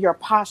 and your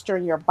posture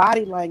and your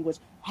body language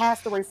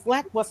has to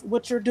reflect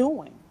what you're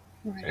doing.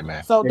 Right.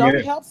 Amen. So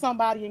don't help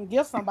somebody and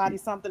give somebody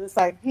something and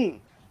say,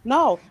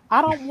 no,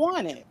 I don't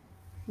want it.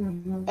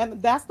 Mm-hmm.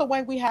 And that's the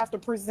way we have to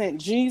present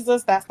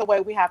Jesus. That's the way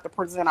we have to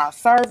present our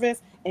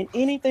service. And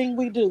anything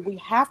we do, we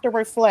have to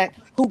reflect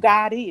who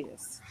God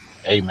is.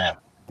 Amen.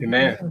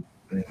 Amen.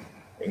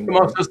 Come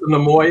on, Sister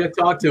Lamoya,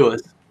 talk to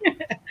us.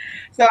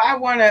 So I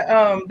want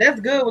to, that's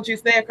good what you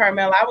said,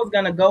 Carmela. I was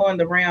going to go in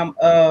the realm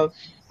of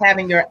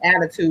having your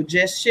attitude,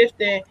 just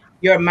shifting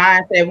your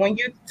mindset. When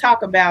you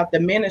talk about the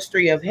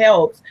ministry of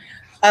helps,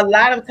 a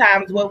lot of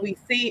times what we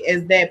see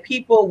is that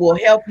people will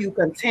help you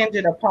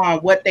contingent upon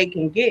what they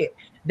can get.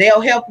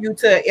 They'll help you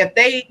to,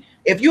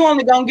 if you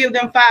only gonna give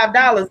them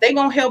 $5, they're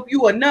gonna help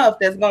you enough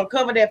that's gonna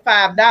cover that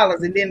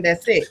 $5, and then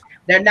that's it.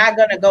 They're not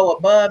gonna go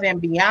above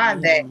and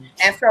beyond that.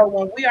 And so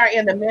when we are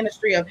in the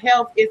ministry of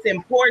health, it's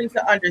important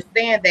to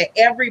understand that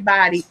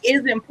everybody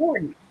is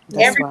important.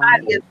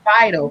 Everybody is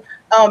vital.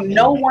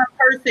 No one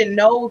person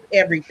knows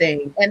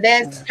everything, and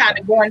that's kind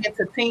of going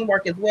into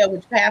teamwork as well,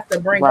 which Pastor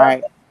brings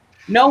up.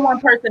 No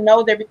one person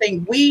knows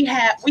everything. We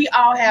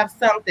all have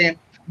something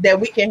that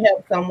we can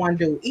help someone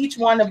do. Each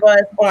one of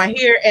us on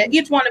here, and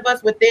each one of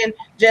us within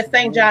just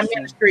St. John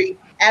Ministry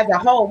as a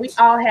whole, we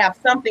all have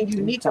something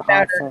unique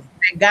about us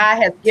that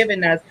God has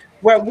given us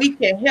where we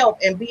can help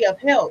and be of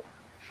help.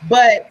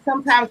 But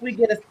sometimes we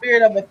get a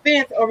spirit of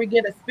offense, or we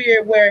get a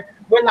spirit where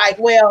we're like,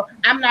 well,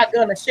 I'm not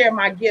going to share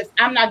my gifts.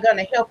 I'm not going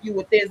to help you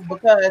with this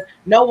because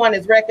no one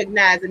is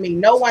recognizing me.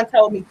 No one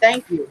told me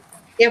thank you.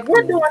 If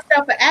we're doing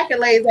stuff for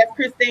accolades, as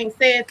Christine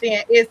said,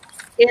 then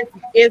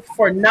it's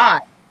for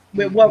naught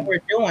with what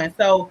we're doing.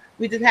 So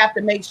we just have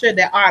to make sure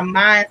that our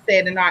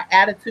mindset and our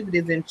attitude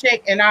is in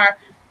check, and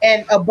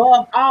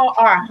above all,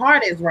 our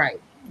heart is right.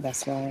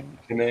 That's right.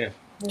 Amen.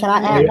 Can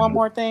I add one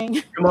more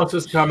thing? Come on,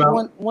 Sister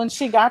Carmel. When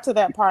she got to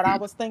that part, I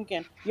was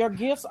thinking, your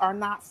gifts are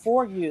not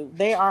for you.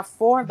 They are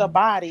for the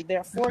body.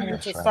 They're for you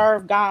to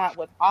serve God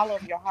with all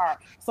of your heart.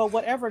 So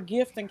whatever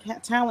gift and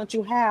talent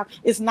you have,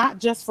 it's not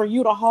just for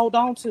you to hold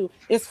on to.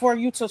 It's for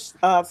you to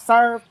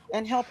serve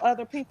and help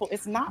other people.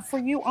 It's not for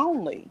you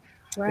only.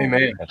 Right.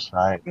 Amen. That's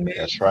right.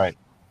 That's right.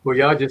 Well,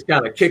 y'all just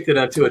kind of kicked it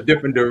into a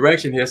different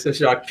direction here.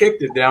 Since y'all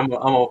kicked it there, I'm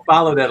going to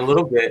follow that a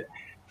little bit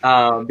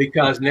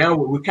because now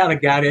we kind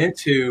of got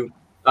into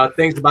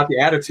things about the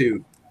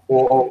attitude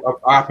or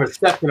our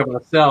perception of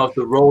ourselves,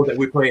 the role that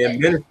we play in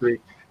ministry.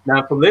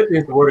 Now,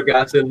 Philippians, the Word of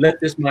God said, let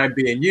this mind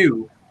be in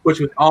you, which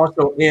was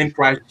also in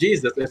Christ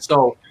Jesus. And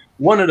so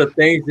one of the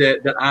things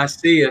that I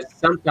see is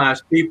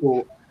sometimes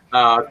people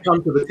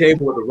come to the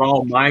table with the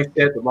wrong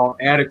mindset, the wrong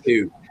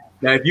attitude.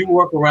 Now, if you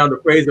work around the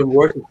Praise and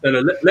Worship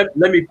Center, let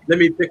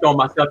me pick on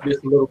myself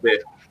just a little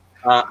bit.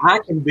 I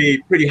can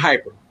be pretty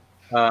hyper.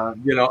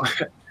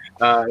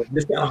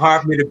 It's kind of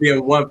hard for me to be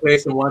in one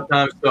place at one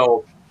time.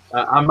 So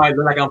I might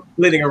look like I'm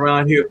flitting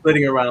around here,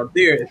 flitting around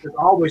there. It's just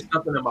always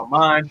something in my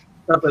mind,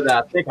 something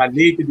that I think I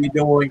need to be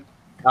doing.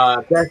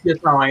 That's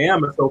just how I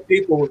am. And so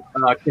people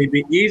can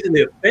be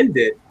easily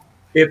offended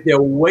if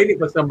they're waiting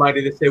for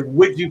somebody to say,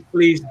 would you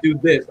please do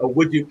this? Or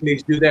would you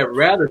please do that?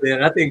 Rather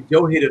than, I think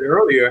Joe hit it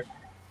earlier,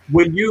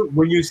 when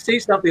you see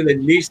something that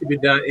needs to be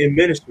done in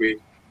ministry,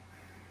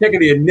 taking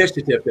the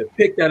initiative to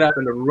pick that up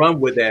and to run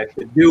with that,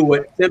 to do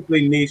what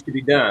simply needs to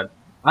be done.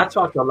 I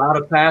talk to a lot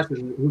of pastors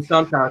who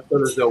sometimes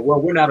feel as though,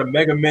 well, we're not a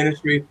mega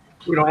ministry,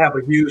 we don't have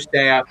a huge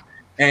staff.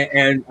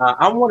 And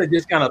I want to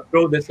just kind of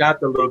throw this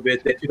out there a little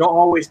bit, that you don't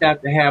always have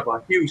to have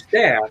a huge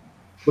staff,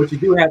 but you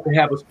do have to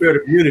have a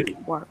spirit of unity.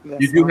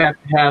 You do have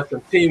to have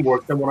some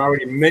teamwork. Someone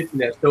already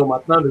mentioned that, stole my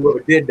thunder, whoever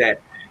did that.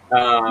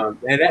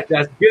 And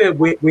that's good.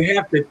 We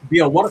have to be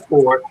on one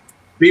accord,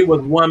 be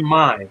with one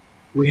mind.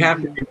 We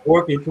have to be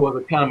working towards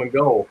a common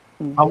goal.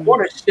 I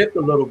want to shift a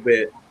little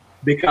bit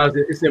because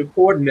it's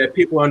important that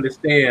people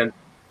understand,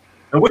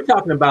 and we're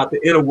talking about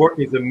the inner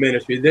workings of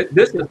ministry.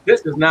 This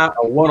is not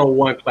a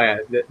one-on-one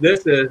class.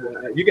 This is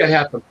you got to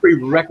have some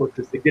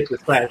prerequisites to get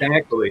this class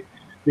actually,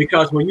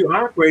 because when you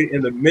operate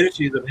in the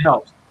ministries of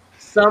helps,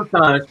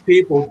 sometimes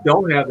people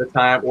don't have the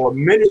time, or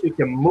ministry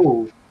can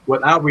move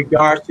without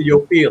regards to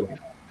your feelings.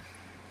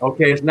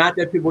 Okay, it's not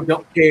that people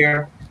don't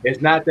care.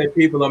 It's not that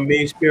people are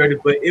mean-spirited,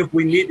 but if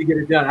we need to get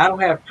it done, I don't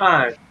have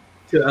time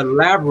to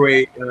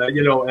elaborate,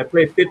 and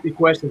play 50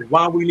 questions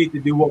why we need to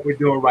do what we're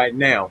doing right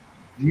now.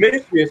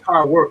 Ministry is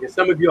hard work, and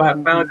some of you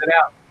have found it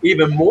out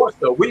even more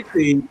so. We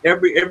feed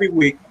every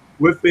week.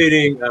 We're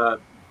feeding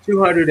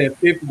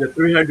 250 to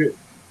 300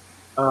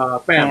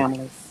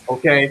 families.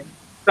 Okay,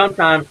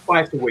 sometimes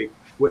twice a week.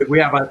 We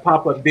have a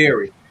pop-up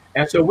dairy,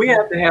 and so we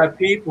have to have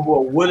people who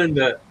are willing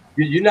to.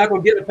 You're not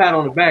going to get a pat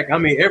on the back. I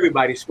mean,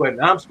 everybody's sweating.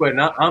 I'm sweating.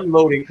 I'm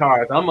loading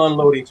cars. I'm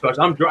unloading trucks.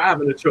 I'm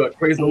driving the truck.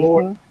 Praise the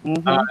Lord.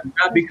 Not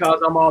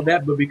because I'm all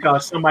that, but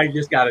because somebody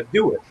just got to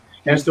do it.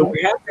 And so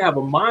we have to have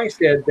a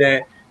mindset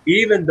that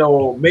even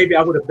though maybe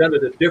I would have done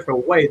it a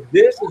different way,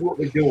 this is what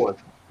we're doing.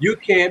 You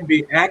can't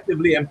be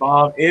actively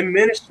involved in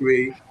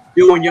ministry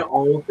doing your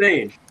own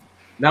thing.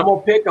 Now, I'm going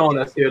to pick on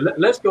us here.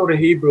 Let's go to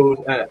Hebrews.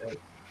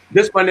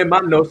 This one in my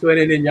notes, so it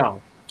ain't in y'all.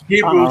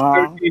 Hebrews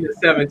 13 and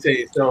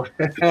 17. So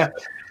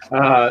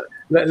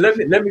let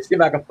me see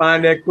if I can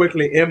find that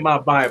quickly in my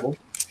Bible.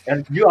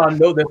 And you all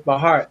know this by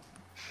heart.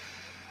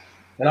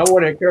 And I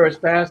want to encourage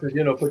pastors,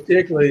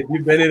 particularly if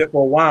you've been in it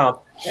for a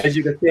while, as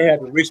you can see, I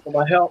have to reach for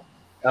my help.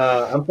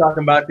 I'm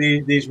talking about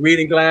these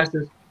reading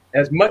glasses.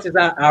 As much as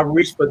I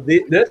reach for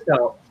this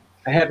help,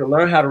 I had to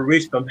learn how to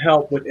reach for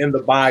help within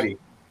the body.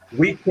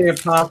 We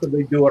can't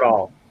possibly do it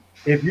all.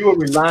 If you were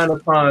relying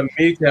upon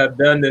me to have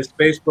done this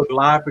Facebook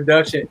Live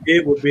production,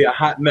 it would be a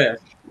hot mess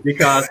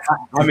because,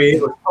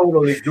 it was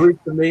totally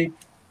Greek to me.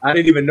 I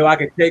didn't even know I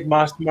could take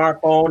my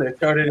smartphone and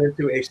turn it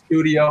into a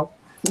studio.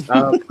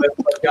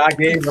 But God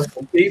gave us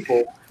some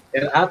people.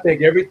 And I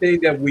think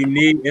everything that we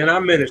need in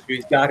our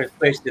ministries, God has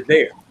placed it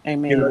there.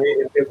 Amen.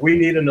 If we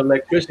need an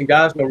electrician,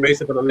 God's going to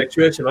raise up an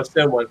electrician or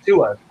send one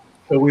to us.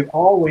 So we've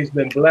always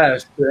been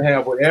blessed to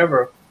have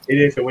whatever it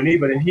is. So when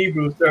even in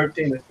Hebrews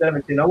 13 and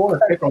 17, I want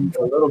to pick on it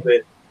a little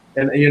bit.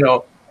 And,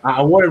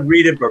 I want to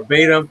read it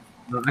verbatim.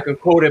 I can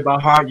quote it by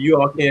heart. You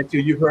all can too.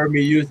 You've heard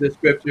me use this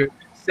scripture.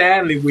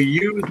 Sadly, we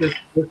use this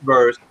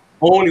verse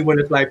only when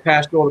it's like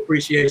pastoral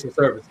appreciation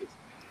services.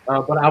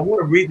 But I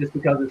want to read this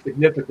because it's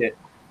significant.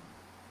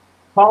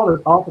 Paul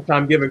is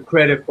oftentimes given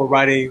credit for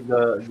writing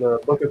the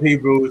book of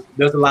Hebrews.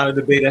 There's a lot of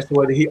debate as to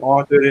whether he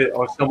authored it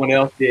or someone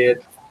else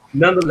did.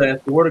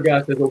 Nonetheless, the word of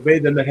God says, obey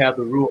them that have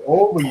the rule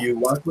over you.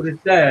 Watch what it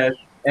says,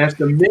 and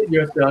submit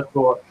yourselves,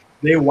 for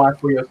they watch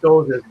for your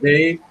souls as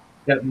they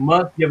that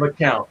must give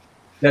account,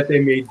 that they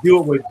may do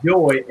it with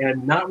joy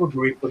and not with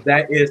grief, for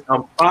that is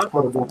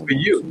unprofitable for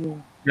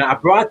you. Now, I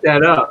brought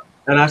that up,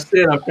 and I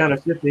said I'm kind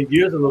of shifting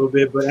gears a little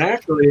bit, but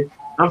actually,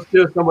 I'm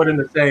still somewhat in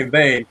the same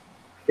vein.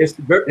 It's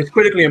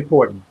critically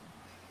important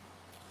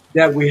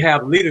that we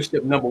have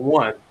leadership, number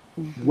one,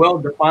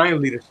 well-defined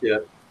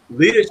leadership,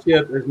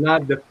 leadership is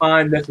not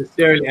defined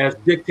necessarily as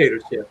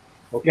dictatorship,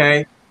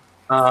 okay?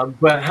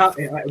 But how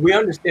we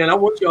understand, I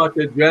want y'all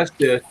to address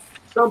this.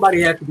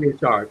 Somebody has to be in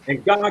charge,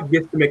 and God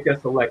gets to make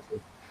that selection.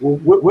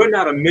 We're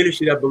not a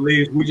ministry that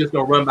believes we're just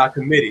going to run by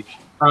committee.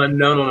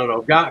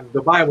 No. God,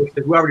 the Bible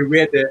says, we already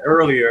read that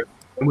earlier,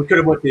 and we could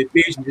have went to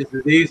Ephesians just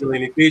as easily.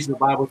 In Ephesians, the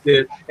Bible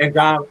says, and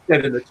God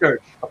said in the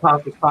church,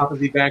 apostles,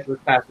 prophets,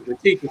 evangelists, pastors, and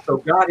teachers. So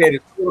God had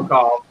his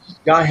protocol,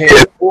 God had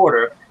his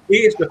order. He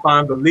is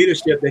defined the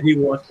leadership that he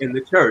wants in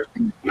the church.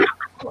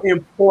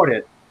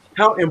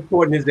 How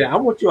important is that? I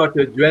want you all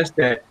to address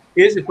that.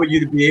 Is it for you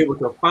to be able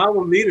to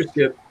follow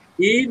leadership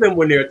even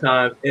when there are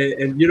times,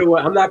 and you know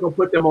what, I'm not going to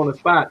put them on the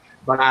spot,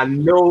 but I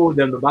know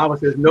them. The Bible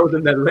says, know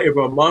them that labor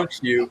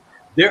amongst you.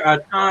 There are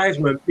times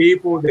when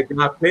people that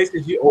God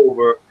places you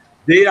over,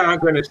 they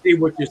aren't going to see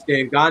what you're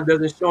saying. God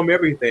doesn't show them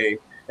everything.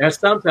 And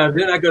sometimes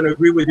they're not going to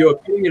agree with your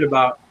opinion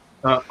about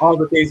all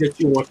the things that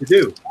you want to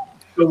do.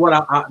 So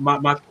what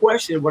my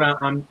question,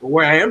 I'm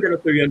where I am going to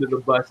throw you under the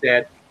bus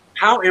at,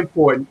 how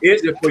important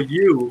is it for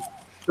you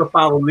to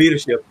follow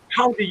leadership?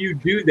 How do you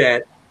do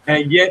that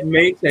and yet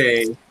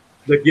maintain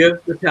the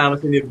gifts, the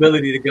talents, and the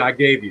ability that God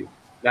gave you?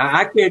 Now,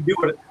 I can't do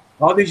it.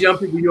 All these young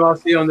people you all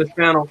see on this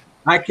panel,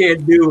 I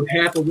can't do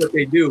half of what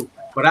they do,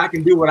 but I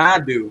can do what I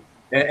do.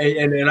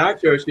 And in our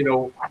church, you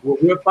know,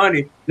 we're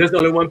funny. There's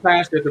only one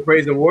pastor at the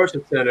Praise and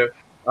Worship Center.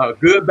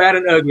 Good, bad,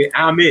 and ugly,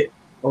 I'm it.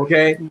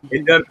 Okay?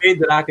 It doesn't mean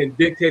that I can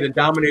dictate and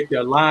dominate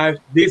their lives.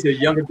 These are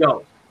young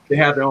adults. They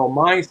have their own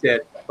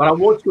mindset. But I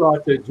want you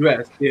all to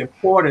address the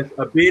importance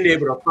of being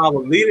able to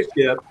follow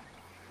leadership,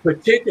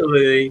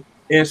 particularly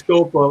in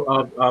scope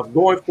of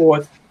going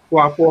forth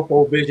for our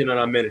fourfold vision in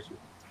our ministry.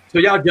 So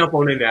y'all jump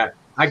on in that.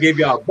 I gave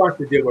y'all a bunch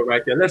to deal with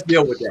right there. Let's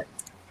deal with that.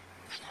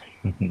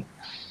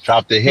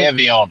 Drop the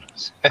heavy on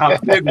us. A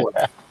big one.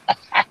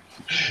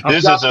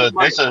 This is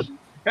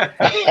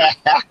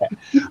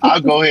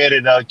I'll go ahead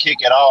and kick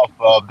it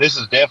off. This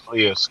is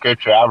definitely a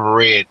scripture I've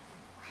read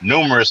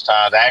numerous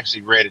times. I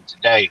actually read it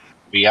today,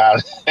 to be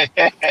honest.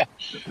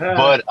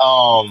 But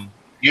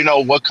you know,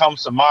 what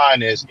comes to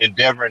mind is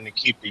endeavoring to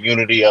keep the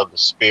unity of the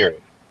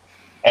spirit.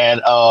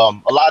 And a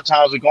lot of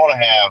times we're going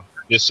to have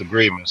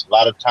disagreements. A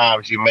lot of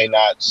times you may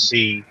not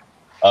see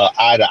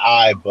eye to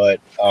eye, but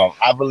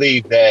I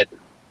believe that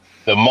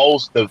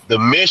the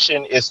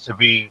mission is to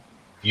be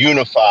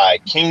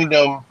unified.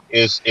 Kingdom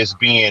is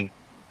being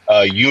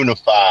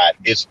unified.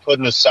 It's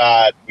putting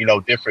aside, you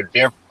know,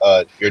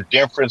 your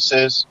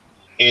differences.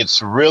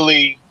 It's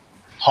really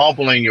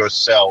humbling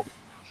yourself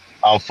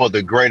for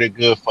the greater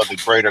good, for the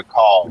greater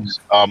cause.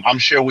 I'm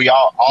sure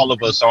all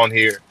of us on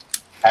here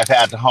have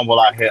had to humble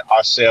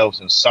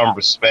ourselves in some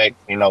respect,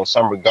 you know,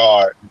 some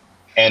regard.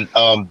 And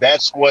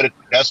that's what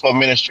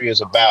ministry is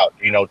about,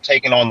 you know,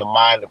 taking on the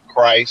mind of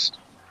Christ,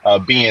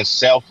 being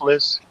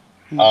selfless,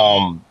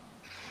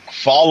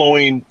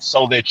 following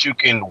so that you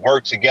can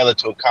work together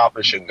to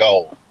accomplish a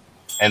goal.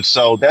 And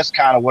so that's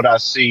kind of what I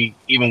see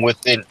even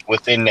within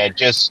that,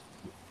 just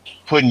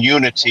putting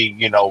unity,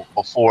 you know,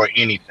 before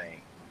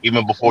anything,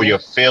 even before your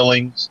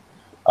feelings.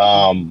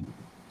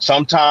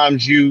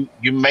 Sometimes you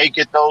may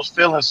get those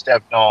feelings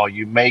stepped on,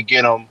 you may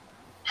get them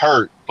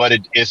hurt, but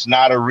it's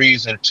not a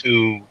reason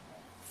to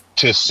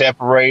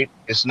separate.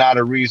 It's not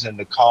a reason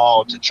to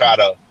try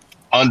to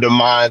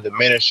undermine the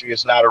ministry.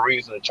 It's not a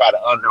reason to try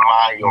to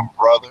undermine your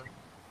brother.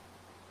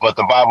 But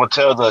the Bible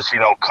tells us, you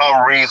know,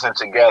 come reason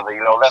together.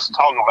 You know, let's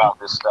talk about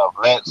this stuff.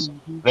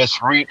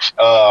 Let's reach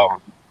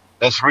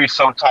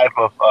some type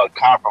of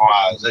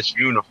compromise. Let's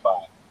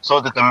unify so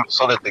that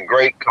the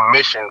Great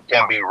Commission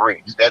can be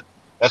reached.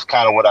 That's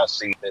kind of what I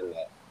see in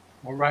that.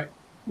 All right.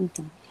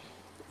 Okay.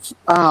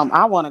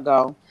 I want to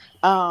go.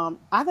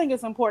 I think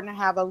it's important to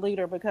have a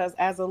leader, because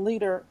as a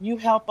leader, you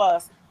help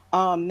us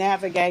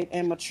navigate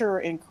and mature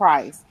in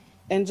Christ.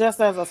 And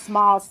just as a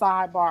small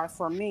sidebar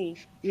for me,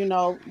 you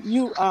know,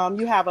 you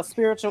have a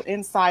spiritual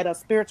insight, a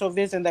spiritual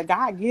vision that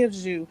God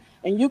gives you,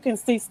 and you can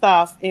see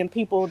stuff in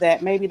people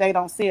that maybe they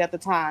don't see at the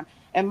time.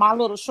 And my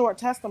little short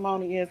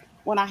testimony is,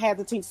 when I had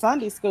to teach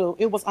Sunday school,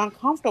 it was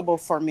uncomfortable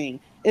for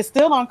me. It's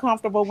still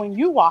uncomfortable when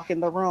you walk in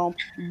the room.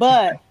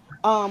 But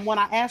when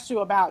I asked you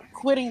about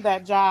quitting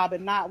that job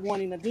and not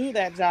wanting to do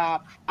that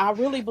job, I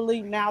really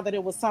believe now that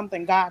it was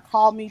something God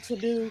called me to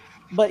do.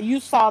 But you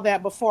saw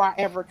that before I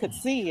ever could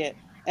see it.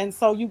 And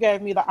so you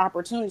gave me the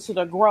opportunity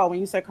to grow. And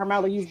you said,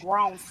 Carmela, you've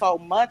grown so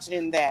much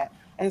in that.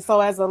 And so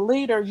as a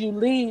leader, you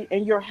lead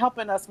and you're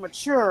helping us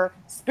mature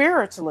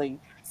spiritually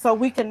so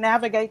we can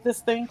navigate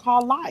this thing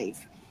called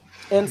life.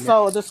 And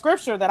so the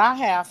scripture that I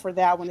have for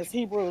that one is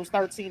Hebrews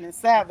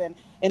 13:7.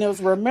 And it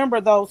was, remember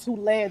those who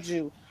led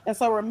you. And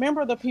so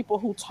remember the people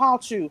who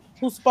taught you,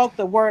 who spoke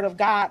the word of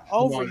God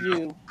over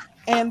you,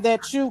 and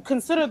that you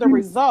consider the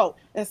result.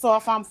 And so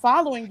if I'm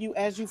following you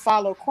as you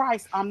follow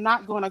Christ, I'm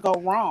not going to go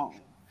wrong.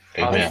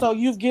 Amen. And so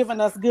you've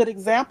given us good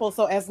examples.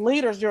 So as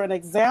leaders, you're an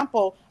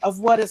example of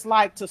what it's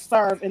like to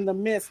serve in the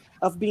midst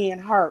of being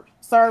hurt,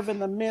 serve in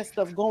the midst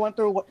of going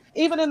through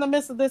even in the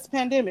midst of this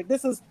pandemic.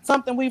 This is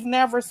something we've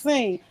never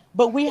seen.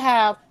 but we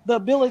have the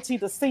ability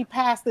to see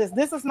past this.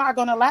 This is not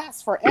going to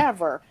last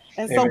forever.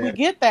 And so we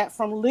get that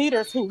from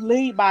leaders who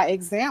lead by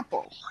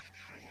example.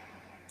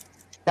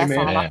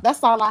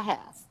 That's all I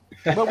have.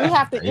 But we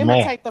have to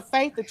imitate the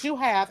faith that you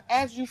have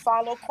as you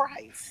follow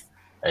Christ.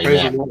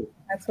 Amen.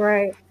 That's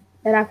right.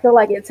 And I feel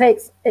like it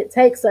takes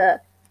a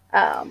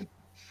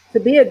to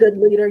be a good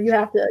leader, you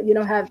have to,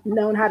 have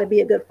known how to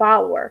be a good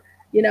follower,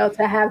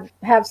 to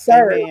have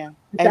served,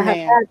 to have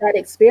had that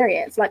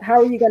experience. Like, how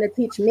are you going to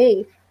teach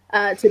me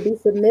to be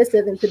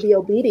submissive and to be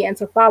obedient,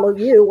 to follow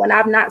you when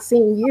I've not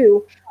seen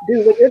you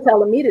do what you're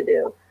telling me to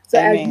do? So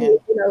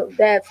as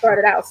Dad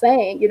started out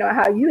saying,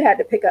 how you had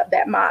to pick up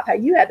that mop, how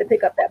you had to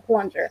pick up that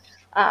plunger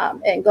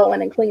and go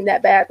in and clean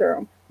that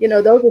bathroom.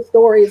 Those are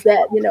stories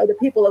that, the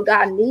people of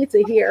God need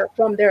to hear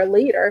from their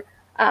leader.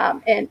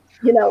 And,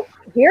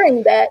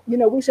 hearing that,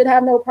 we should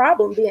have no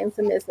problem being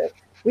submissive.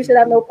 We should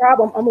have no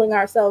problem humbling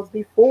ourselves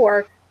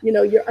before,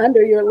 you're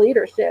under your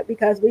leadership,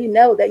 because we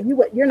know that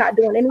you're not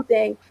doing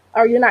anything,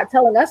 or you're not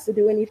telling us to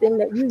do anything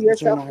that you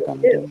yourself will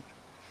do.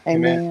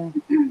 Amen.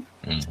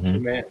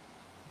 Amen.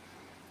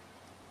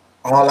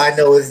 All I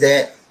know is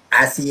that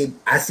I see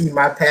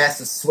my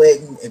pastor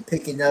sweating and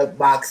picking up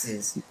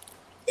boxes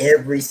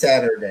every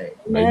Saturday.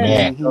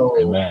 Amen. So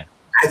Amen.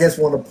 I just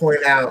want to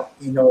point out,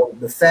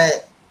 the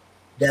fact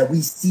that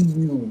we see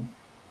you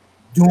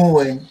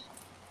doing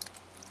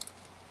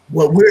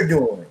what we're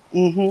doing.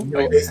 And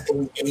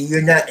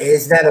you're not.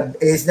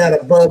 It's not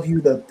above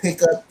you to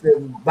pick up the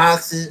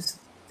boxes,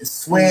 the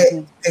sweat,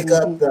 pick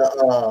up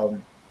the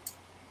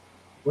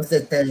what's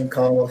that thing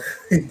called?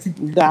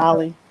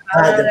 Dolly.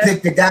 To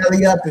pick the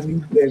dolly up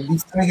and be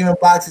swinging the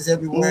boxes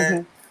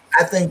everywhere.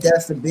 I think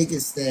that's the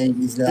biggest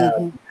thing. Is I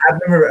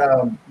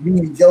remember me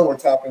and Joe were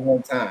talking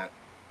one time,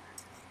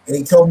 and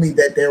he told me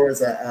that it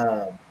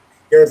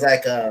was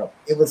like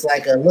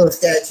a little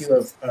statue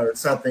or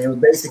something. It was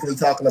basically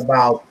talking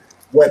about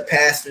what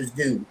pastors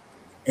do,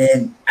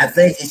 and I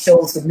think it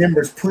showed some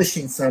members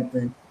pushing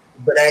something,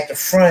 but at the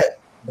front,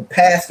 the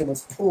pastor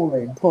was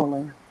pulling.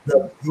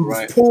 The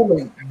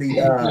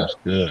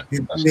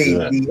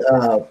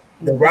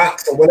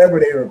rocks or whatever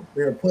they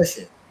were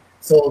pushing.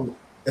 So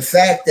the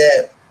fact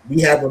that we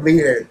have a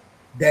leader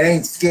that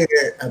ain't scared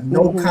of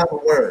no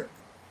common word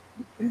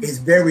is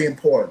very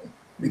important,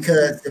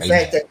 because the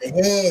fact that the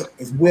head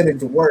is willing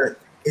to work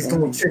is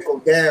going to trickle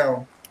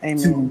down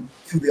to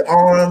the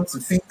arms, the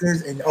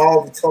fingers, and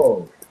all the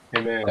toes.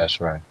 Amen. That's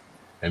right.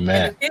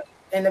 Amen.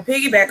 And to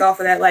piggyback off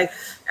of that, like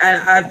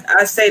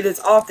I say this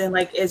often,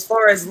 like as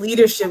far as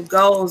leadership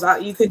goes,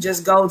 you could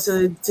just go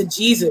to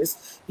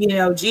Jesus.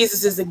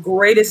 Jesus is the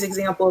greatest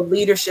example of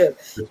leadership.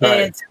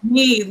 Right. And to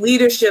me,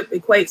 leadership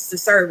equates to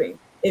serving.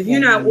 If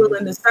you're not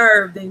willing to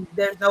serve, then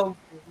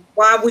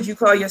why would you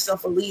call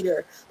yourself a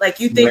leader? Like,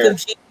 you think of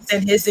Jesus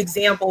and his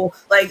example,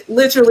 like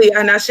literally,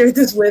 and I shared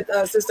this with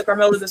Sister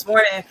Carmela this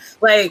morning,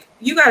 like,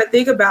 you got to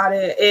think about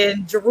it.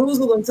 In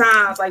Jerusalem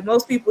times, like,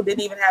 most people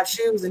didn't even have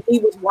shoes, and he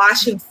was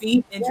washing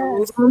feet in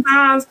Jerusalem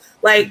times.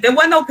 Like, there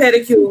wasn't no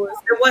pedicures.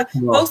 There was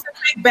supposed to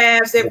take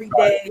baths every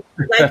day.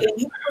 Like, and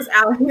he was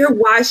out here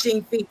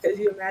washing feet, because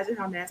you imagine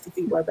how nasty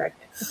feet were back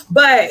then.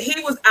 But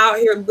he was out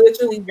here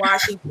literally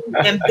washing feet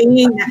and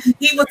being that.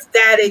 He was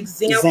that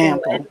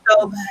example. And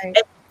so,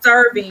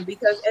 serving,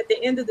 because at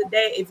the end of the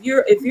day, if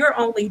you're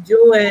only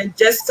doing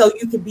just so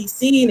you can be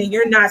seen and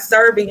you're not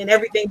serving and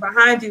everything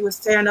behind you is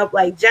tearing up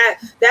like Jack,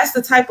 that's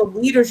the type of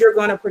leaders you're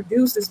going to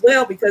produce as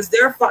well, because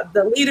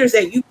the leaders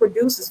that you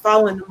produce is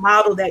following the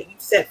model that you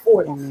set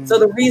forth. So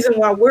the reason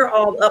why we're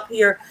all up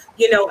here,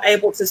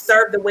 able to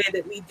serve the way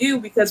that we do,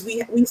 because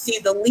we see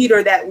the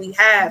leader that we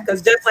have,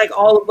 because just like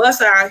all of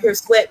us are out here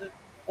sweating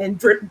and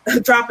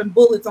dropping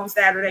bullets on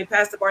Saturday,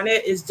 Pastor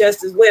Barnett is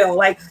just as well.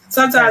 Like,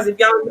 sometimes if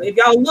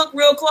y'all look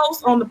real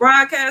close on the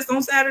broadcast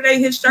on Saturday,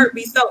 his shirt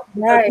be soaked.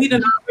 Right. We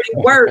done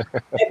already worked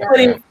and put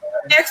in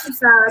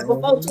exercise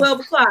before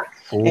 12 o'clock.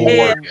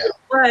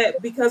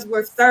 But because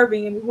we're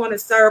serving and we want to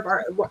serve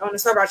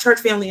our church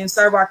family and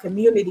serve our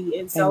community,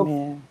 and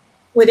so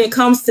when it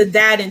comes to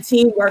that and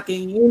teamwork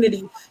and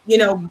unity,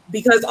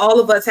 because all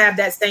of us have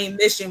that same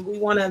mission, we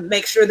want to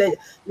make sure that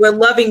we're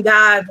loving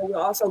God, but we're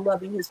also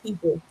loving his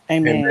people.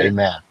 Amen.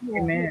 Amen.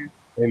 Amen.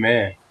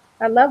 Amen.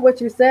 I love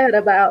what you said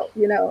about,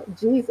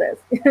 Jesus,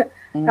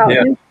 how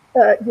he,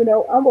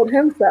 humbled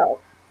himself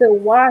to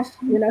wash,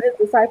 his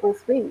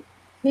disciples' feet.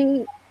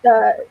 He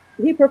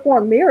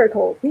performed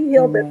miracles. He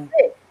healed the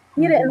sick.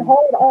 He didn't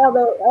hold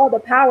all the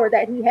power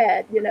that he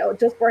had,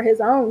 just for his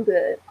own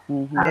good.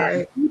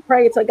 He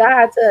prayed to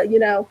God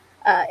to,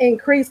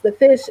 increase the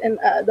fish and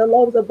the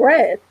loaves of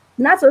bread,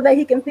 not so that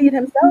he can feed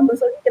himself, but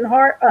so he can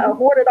hoard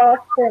it all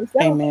for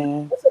himself,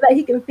 but so that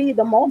he can feed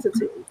the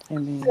multitude.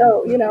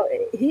 So,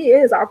 he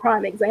is our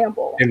prime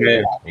example.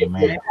 Amen.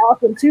 It's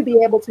awesome to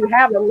be able to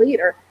have a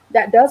leader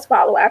that does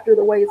follow after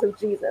the ways of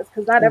Jesus,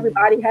 because not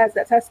everybody has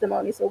that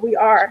testimony. So we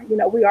are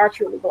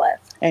truly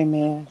blessed.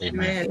 Amen.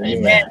 Amen.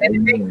 Amen. And it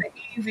makes it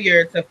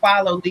easier to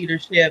follow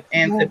leadership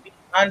and to be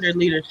under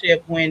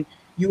leadership when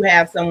you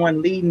have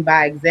someone leading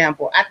by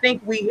example. I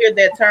think we hear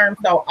that term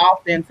so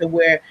often to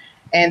where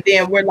and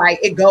then we're like,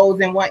 it goes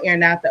in one ear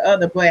and out the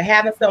other. But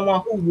having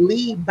someone who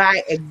lead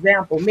by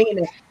example,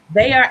 meaning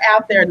they are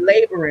out there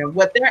laboring.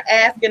 What they're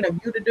asking of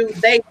you to do,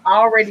 they've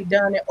already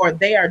done it or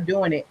they are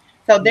doing it.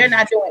 So they're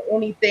not doing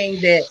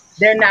anything that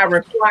they're not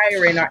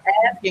requiring or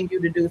asking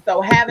you to do.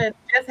 So having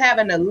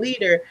a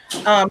leader,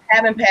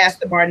 having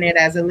Pastor Barnett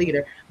as a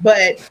leader,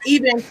 but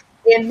even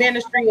in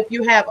ministry, if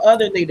you have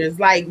other leaders,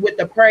 like with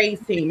the praise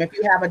team, if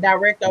you have a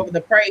director over the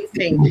praise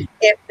team,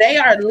 if they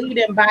are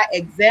leading by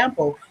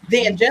example,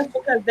 then just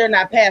because they're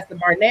not Pastor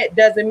Barnett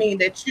doesn't mean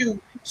that you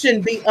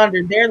shouldn't be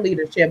under their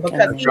leadership,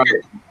 because he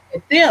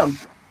with them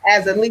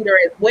as a leader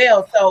as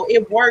well. So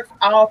it works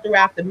all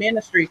throughout the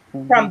ministry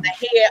from the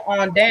head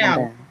on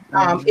down.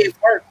 It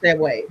works that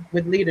way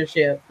with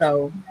leadership.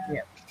 So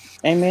yeah.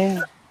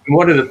 Amen.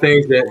 One of the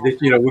things that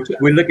you know,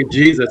 we look at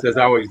Jesus as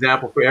our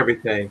example for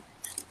everything.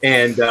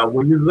 And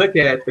when you look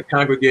at the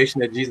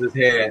congregation that Jesus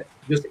had,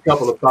 just a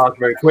couple of thoughts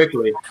very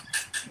quickly.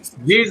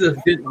 Jesus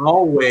didn't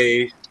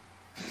always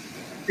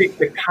speak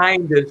the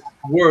kindest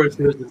words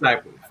to his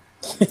disciples.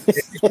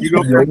 You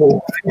go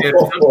and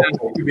sometimes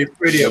he can be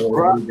pretty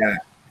abrupt.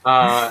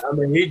 I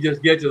mean, he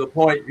just gets to the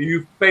point.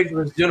 You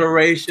faithless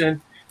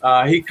generation.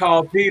 He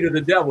called Peter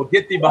the devil.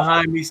 Get thee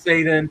behind me,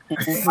 Satan.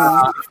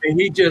 And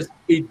he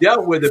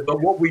dealt with it.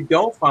 But what we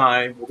don't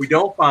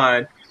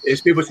find is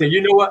people say,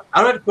 you know what?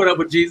 I don't have to put up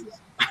with Jesus.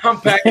 I'm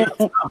packing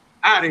up. I'm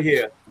out of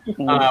here.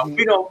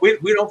 We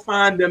don't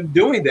find them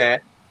doing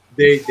that.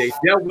 They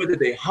dealt with it.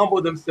 They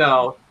humbled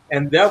themselves,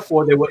 and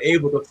therefore they were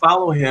able to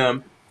follow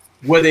him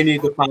where they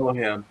need to follow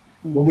him.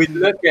 When we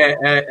look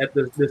at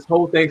this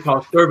whole thing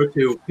called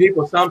servitude,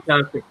 people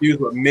sometimes confuse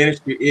what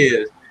ministry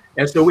is.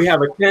 And so we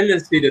have a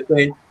tendency to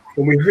think,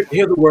 when we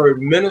hear the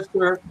word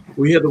minister,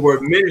 we hear the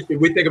word ministry,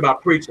 we think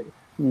about preaching.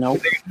 No.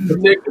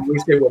 We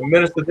say, well,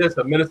 minister this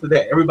or minister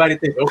that. Everybody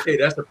thinks, okay,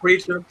 that's a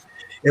preacher.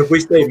 If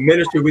we say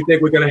ministry, we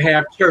think we're going to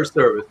have church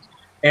service.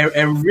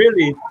 And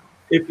really,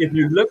 if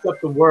you look up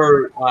the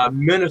word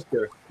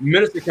minister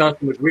comes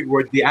from the Greek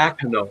word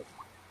diakonos.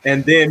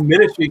 And then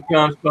ministry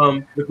comes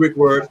from the Greek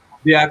word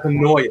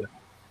diakonoia.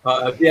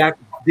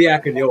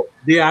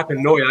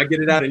 Diakonoia. I'll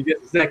get it out in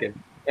just a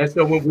second. And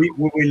so when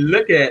we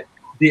look at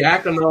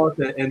diakonos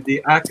and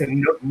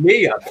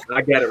diakonia,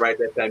 I got it right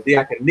that time.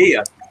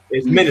 Diakonia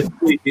is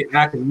ministry.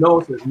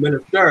 Diakonos is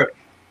minister.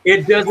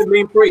 It doesn't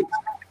mean preach.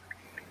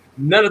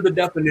 None of the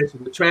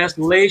definitions. The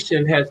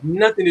translation has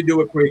nothing to do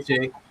with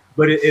preaching,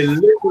 but it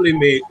literally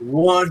means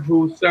one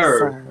who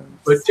serves,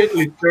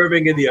 particularly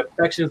serving in the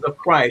affections of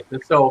Christ.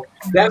 And so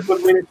that's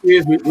what ministry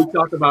is. We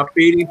talked about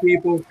feeding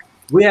people.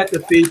 We have to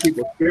feed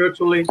people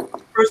spiritually.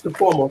 First and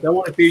foremost, I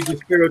want to feed you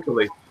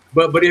spiritually.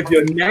 But if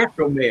your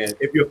natural man,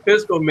 if your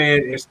physical man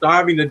is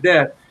starving to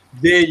death,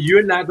 then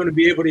you're not going to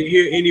be able to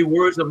hear any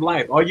words of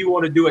life. All you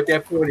want to do at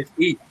that point is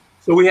eat.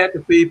 So we have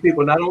to feed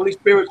people not only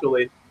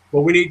spiritually,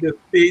 but we need to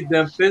feed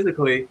them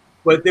physically.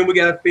 But then we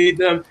got to feed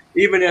them,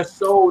 even their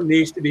soul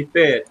needs to be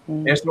fed.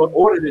 And so in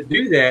order to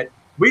do that,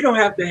 we don't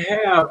have to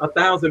have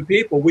 1,000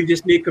 people. We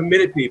just need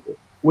committed people.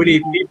 We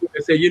need people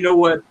that say, you know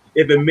what,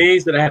 if it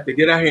means that I have to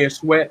get out here and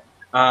sweat,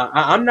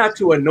 I'm not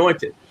too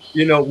anointed.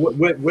 You know,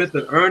 with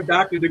an earned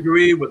doctorate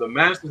degree, with a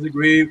master's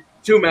degree,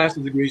 2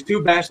 master's degrees,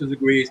 2 bachelor's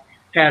degrees,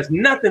 has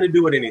nothing to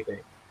do with anything.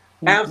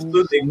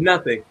 Absolutely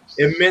nothing.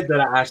 It meant that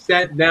I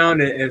sat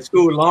down in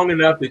school long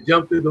enough to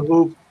jump through the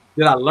hoops.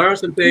 Did I learn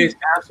some things?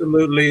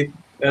 Absolutely.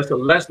 That's a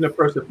lesson of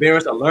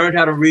perseverance. I learned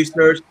how to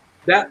research.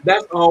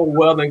 That's all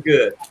well and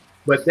good.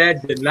 But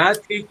that did not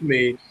teach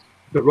me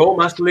to roll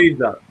my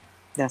sleeves up.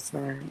 That's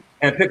right.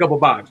 And pick up a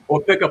box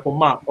or pick up a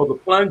mop or the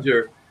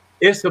plunger.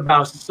 It's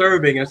about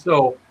serving. And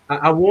so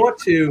I want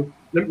to,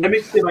 let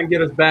me see if I can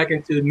get us back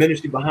into the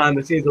ministry behind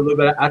the scenes a little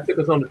bit. I took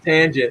us on a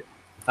tangent.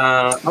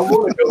 I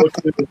want to go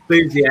to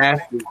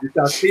Ecclesiastes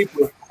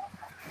because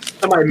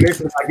somebody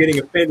mentioned about getting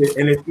offended,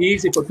 and it's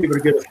easy for people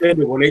to get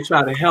offended when they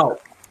try to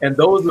help. And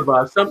those of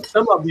us,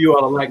 some of you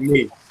are like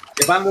me.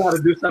 If I know how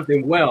to do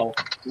something well,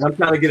 and I'm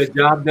trying to get a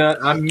job done,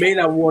 I may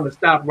not want to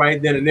stop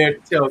right then and there to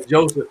tell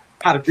Joseph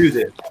how to do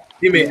this.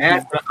 He may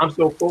ask, but I'm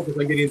so focused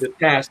on getting the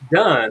task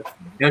done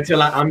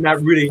until I'm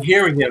not really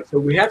hearing him. So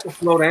we have to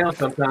slow down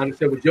sometimes and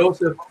say, well,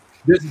 Joseph,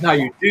 this is how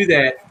you do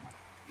that.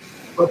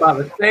 But by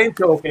the same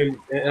token,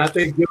 and I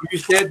think you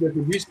said this,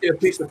 if you see a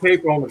piece of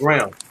paper on the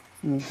ground,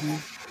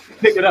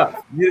 pick it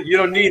up. You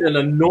don't need an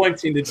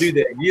anointing to do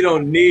that. You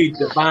don't need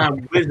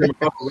divine wisdom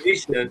or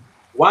revelation.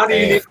 Why do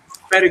you need a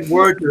prophetic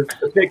word to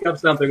pick up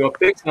something or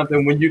fix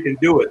something when you can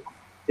do it?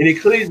 In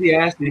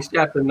Ecclesiastes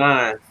chapter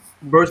 9,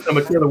 verse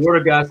number 10, the word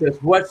of God says,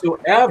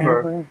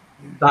 whatsoever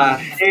thy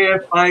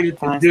hand findeth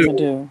to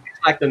do.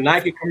 It's like the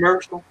Nike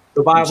commercial.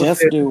 The Bible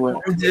says, do it.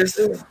 Just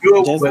do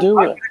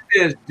it. It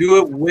says, do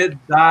it with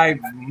thy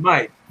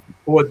might.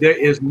 For there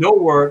is no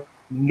work,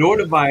 nor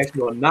device,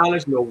 nor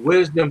knowledge, nor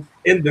wisdom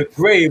in the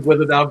grave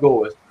whither thou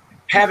goest.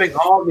 Having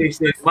all these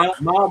things,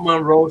 Miles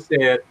Monroe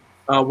said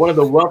one of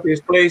the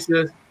wealthiest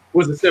places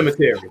was the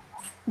cemetery.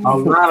 A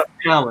lot of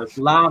talents,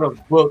 a lot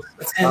of books,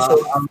 a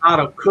lot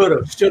of could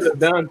have, should have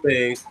done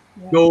things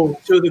go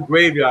to the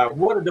graveyard.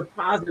 What a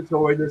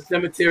depository the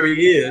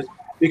cemetery is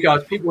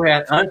because people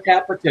had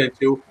untapped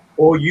potential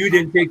or you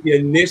didn't take the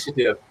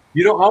initiative.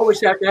 You don't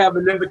always have to have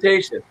an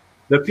invitation.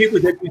 The people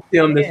that you see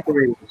on the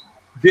stage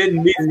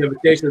didn't need an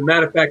invitation. As a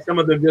matter of fact, some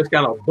of them just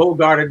kind of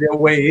bogarted their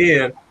way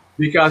in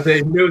because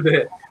they knew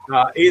that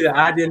either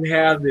I didn't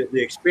have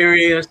the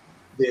experience,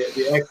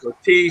 the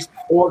expertise,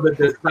 or the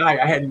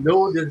desire. I had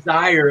no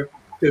desire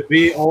to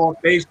be on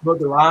Facebook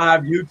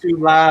Live,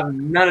 YouTube Live,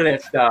 none of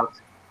that stuff.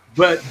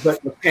 But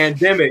the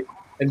pandemic,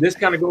 and this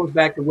kind of goes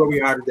back to where we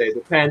are today,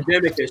 the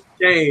pandemic has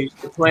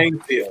changed the playing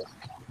field.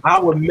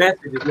 Our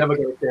message is never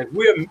going to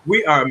change.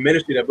 We are a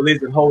ministry that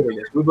believes in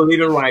holiness. We believe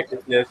in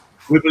righteousness.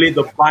 We believe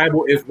the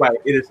Bible is right.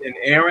 It is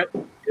inerrant.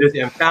 It is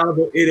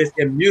infallible. It is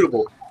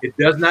immutable. It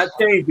does not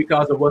change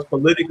because of what's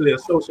politically or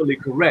socially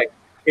correct.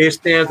 It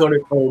stands on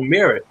its own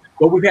merit.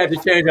 But we've had to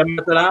change our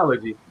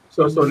methodology.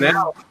 So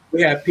now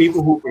we have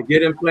people who can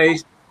get in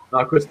place.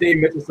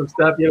 Christine mentioned some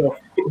stuff,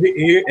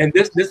 and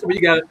this is what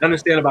you got to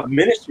understand about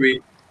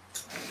ministry.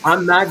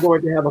 I'm not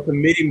going to have a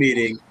committee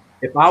meeting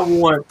if I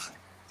want.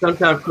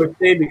 Sometimes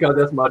Christine, because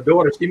that's my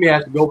daughter, she may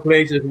have to go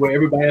places where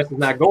everybody else is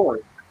not going.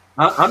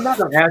 I'm not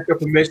going to ask her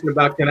permission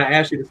about, can I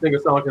ask you to sing a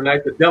song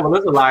tonight? The devil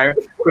is a liar.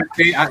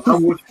 Christine, I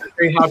want you to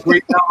say how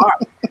great thou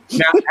art.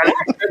 Now, and I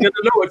expect her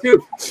to know it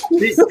too.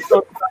 She's talked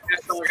about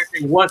that song, I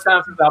think, one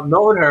time since I've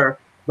known her,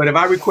 but if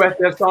I request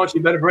that song, she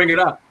better bring it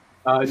up.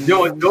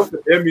 Joe and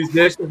Joseph, they're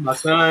musicians. My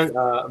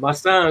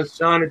sons,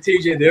 Sean and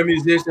TJ, they're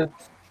musicians.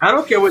 I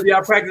don't care whether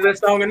y'all practice that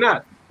song or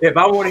not. If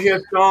I want to hear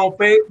strong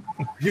faith,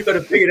 you got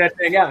to figure that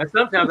thing out. And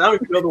sometimes I don't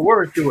even know the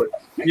words to it.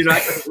 You know,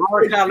 you know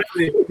what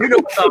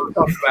I'm talking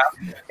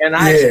about. And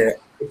I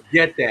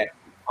get that.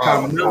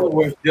 Carmela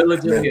works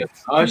diligently as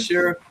an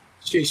usher.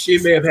 She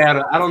may have had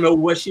I don't know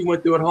what she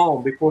went through at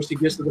home before she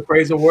gets to the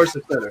Praise and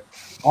Worship Center.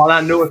 All I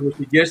know is when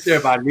she gets there,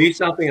 if I need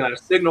something and I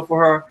signal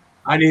for her,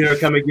 I need her to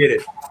come and get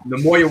it. The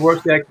more you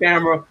work that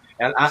camera,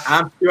 and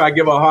I'm sure I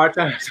give her a hard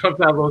time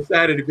sometimes on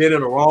Saturday being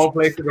in the wrong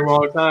place at the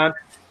wrong time.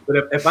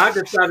 But if I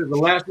decided the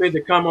last minute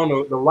to come on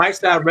the right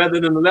side rather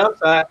than the left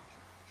side,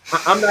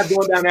 I'm not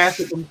going down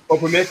asking for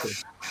permission.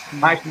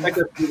 I expect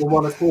us to be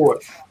one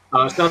accord.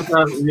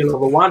 Sometimes,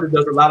 Rwanda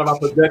does a lot of our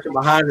production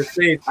behind the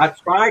scenes. I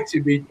try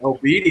to be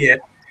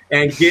obedient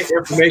and get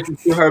information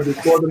to her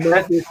before the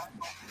message.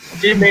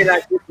 She may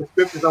not get the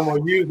scriptures I'm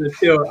going to use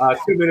until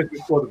 2 minutes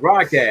before the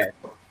broadcast.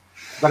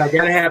 But I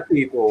got to have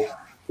people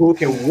who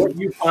can, what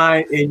you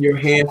find in your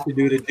hands to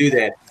do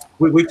that.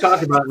 We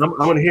talked about, and I'm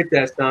going to hit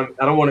that some.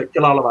 I don't want to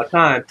kill all of our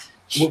time.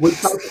 We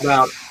talked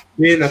about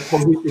being a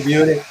cohesive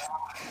unit,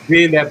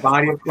 being that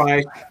body of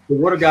Christ. The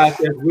Word of God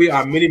says we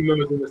are many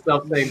members in the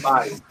self-same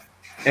body.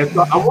 And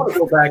so I want to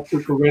go back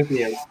to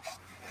Corinthians,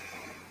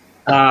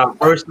 back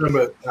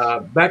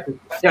to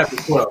chapter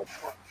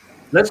 12.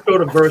 Let's go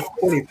to verse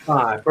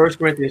 25. 1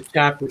 Corinthians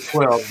chapter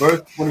 12,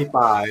 verse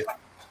 25.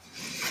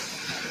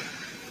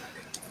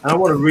 I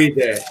want to read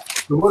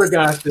that. The Word of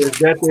God says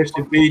that there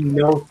should be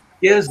no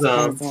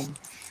schism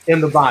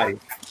in the body,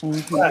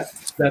 but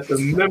that the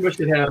members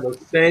should have the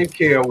same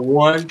care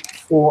one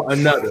for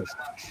another.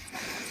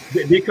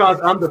 Because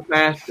I'm the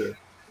pastor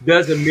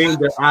doesn't mean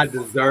that I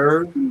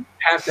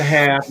have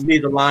to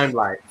need the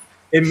limelight.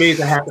 It means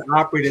I have to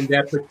operate in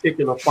that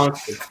particular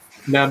function.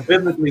 Now,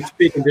 biblically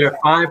speaking, there are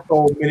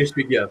fivefold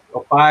ministry gifts,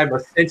 or 5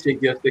 essential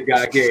gifts that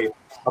God gave: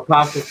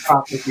 apostles,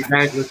 prophets,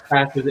 evangelists,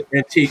 pastors,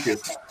 and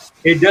teachers.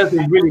 It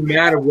doesn't really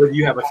matter whether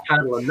you have a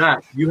title or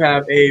not. You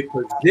have a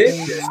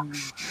position.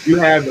 You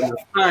have an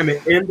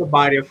assignment in the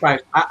body of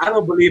Christ. I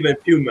don't believe in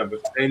pew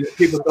members. And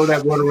people throw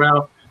that word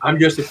around. I'm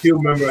just a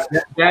pew member.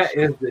 That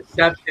is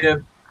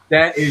deceptive.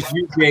 That is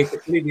you being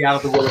completely out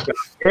of the will of God.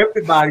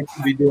 Everybody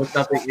should be doing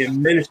something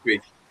in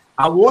ministry.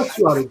 I want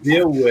you all to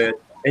deal with,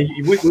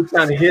 and we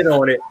kind of hit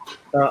on it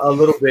a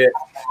little bit,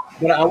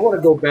 but I want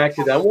to go back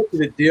to that. I want you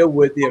to deal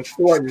with the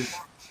importance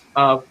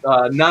of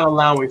not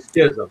allowing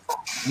schism,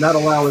 not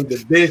allowing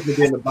division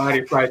within the body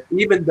of Christ,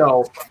 even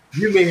though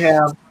you may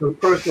have some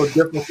personal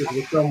differences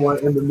with someone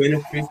in the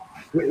ministry.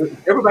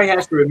 Everybody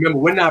has to remember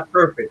we're not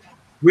perfect.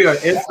 We are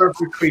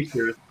imperfect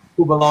creatures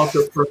who belong to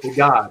a perfect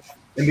God.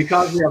 And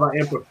because we have our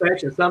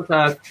imperfections,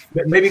 sometimes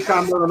maybe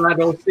Carmela and I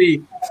don't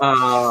see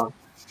eye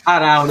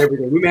to eye on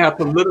everything. We may have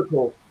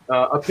political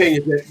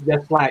opinions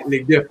that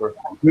slightly differ.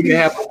 We may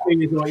have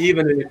opinions on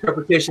even an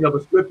interpretation of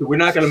a scripture. We're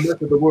not going to mess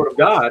with the Word of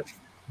God.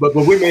 But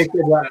we may say,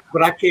 well,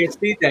 but I can't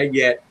see that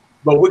yet.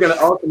 But we're going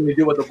to ultimately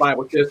do what the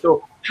Bible says.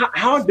 So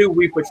how do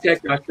we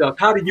protect ourselves?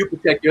 How do you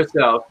protect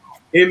yourself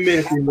in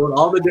ministry with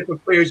all the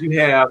different players you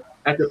have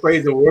at the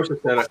Praise and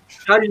Worship Center?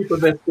 How do you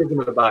prevent schism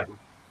in the body?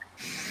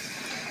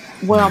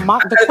 Well,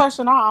 the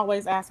question I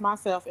always ask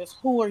myself is,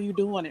 who are you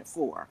doing it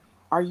for?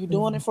 Are you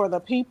doing it for the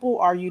people?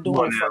 Or are you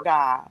doing it for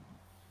God?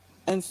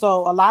 And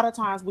so a lot of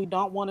times we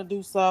don't want to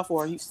do stuff,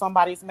 or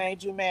somebody's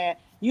made you mad.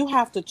 You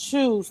have to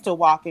choose to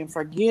walk in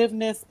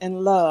forgiveness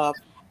and love.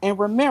 And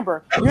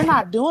remember, you're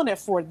not doing it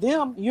for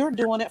them. You're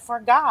doing it for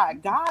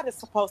God. God is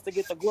supposed to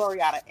get the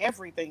glory out of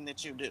everything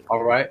that you do.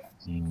 All right.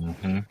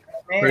 Mm-hmm.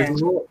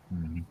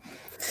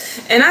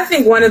 And I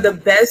think one of the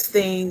best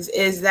things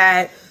is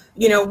that,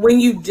 when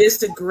you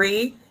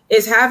disagree,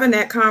 is having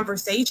that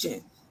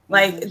conversation.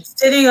 Like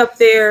sitting up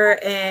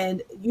there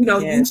and, you know,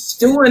 you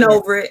stewing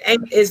over it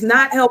and is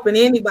not helping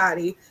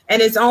anybody.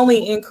 And it's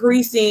only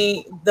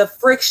increasing the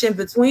friction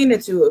between the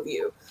two of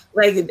you,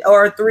 like,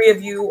 or three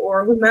of you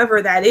or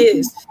whomever that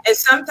is. And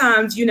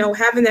sometimes, you know,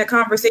 having that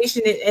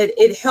conversation,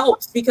 it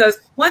helps, because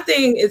one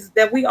thing is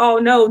that we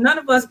all know, none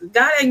of us,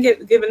 God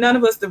ain't given none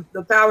of us the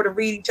power to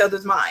read each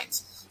other's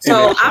minds.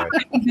 So I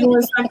might be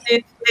doing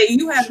something that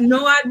you have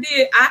no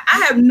idea.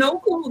 I have no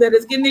clue that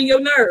it's getting in your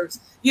nerves.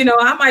 You know,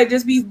 I might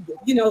just be,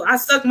 you know, I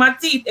suck my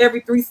teeth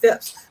every 3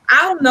 steps.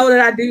 I don't know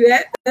that I do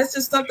that. That's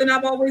just something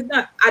I've always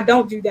done. I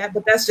don't do that,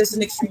 but that's just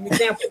an extreme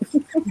example.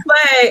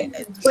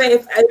 But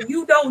if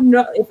you don't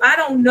know, if I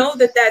don't know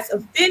that that's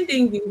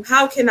offending you,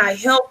 how can I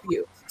help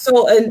you?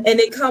 So, and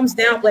it comes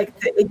down, like,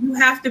 you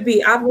have to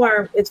be, I've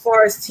learned as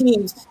far as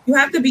teams, you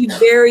have to be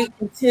very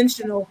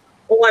intentional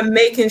on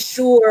making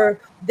sure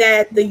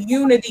that the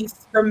unity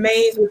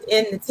remains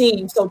within the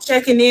team. So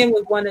checking in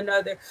with one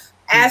another,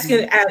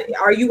 asking,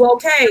 are you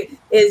okay?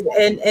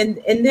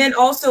 And then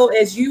also,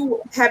 as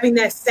you having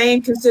that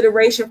same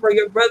consideration for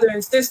your brother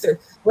and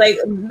sister, like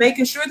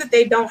making sure that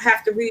they don't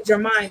have to read your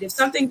mind. If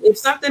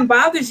something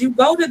bothers you,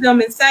 go to them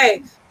and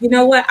say, you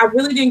know what, I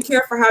really didn't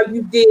care for how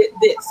you did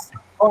this,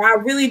 or I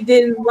really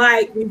didn't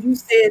like when you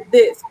said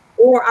this,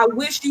 or I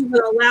wish you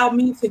would allow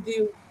me to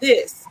do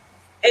this.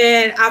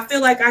 And I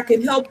feel like I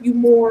can help you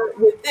more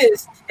with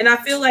this. And I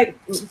feel like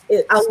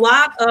a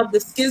lot of the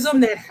schism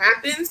that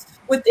happens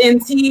within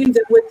teams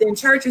and within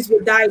churches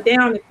would die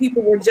down if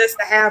people were just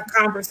to have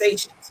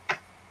conversations.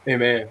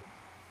 Amen.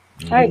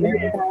 I agree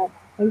with that.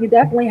 And you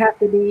definitely have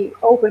to be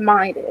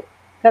open-minded,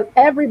 because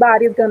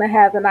everybody's going to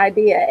have an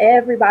idea.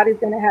 Everybody's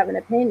going to have an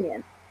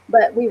opinion.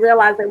 But we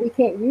realize that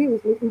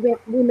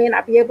we may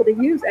not be able to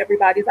use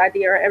everybody's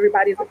idea or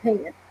everybody's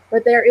opinion.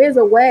 But there is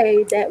a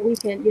way that we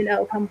can, you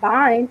know,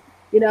 combine,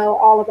 you know,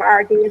 all of our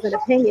ideas and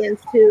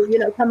opinions to, you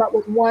know, come up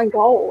with one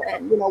goal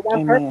and, you know,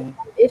 one purpose,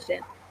 mission,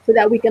 so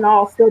that we can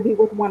all still be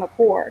with one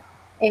accord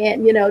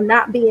and, you know,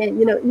 not being,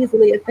 you know,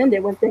 easily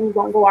offended when things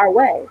don't go our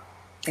way.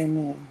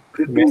 Amen.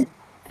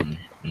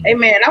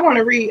 Amen. I want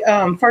to read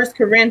 1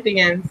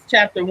 Corinthians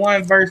chapter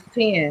 1, verse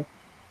 10.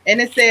 And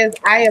it says,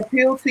 I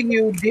appeal to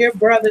you, dear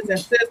brothers and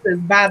sisters,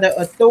 by the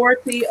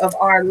authority of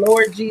our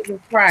Lord Jesus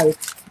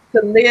Christ,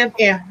 to live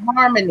in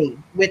harmony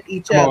with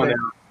each other.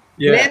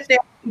 Let there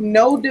be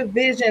no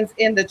divisions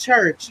in the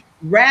church.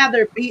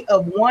 Rather be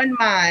of one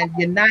mind,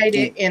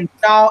 united in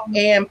thought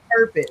and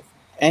purpose.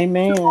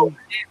 Amen. So,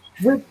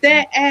 with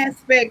that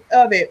aspect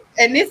of it,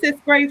 and this is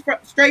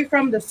straight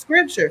from the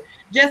scripture,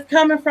 just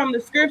coming from the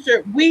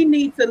scripture, we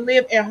need to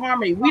live in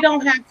harmony. We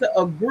don't have to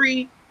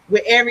agree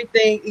with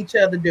everything each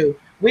other do.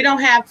 We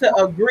don't have to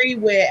agree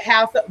with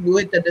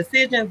with the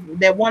decisions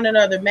that one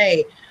another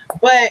made.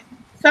 But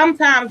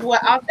sometimes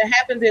what often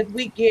happens is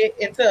we get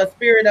into a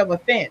spirit of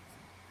offense.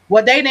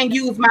 Well, they didn't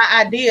use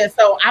my idea,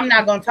 so I'm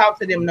not going to talk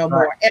to them no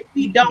more. And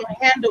we don't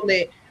handle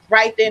it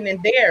right then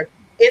and there.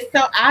 It's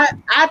so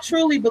I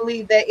truly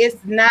believe that it's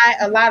not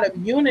a lot of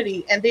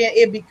unity, and then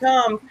it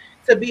becomes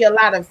to be a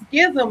lot of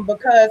schism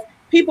because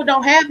people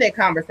don't have that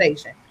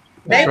conversation.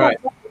 They will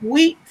go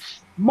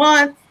weeks,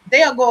 months,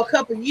 they'll go a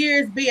couple of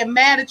years being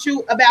mad at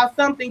you about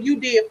something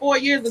you did 4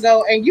 years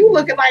ago, and you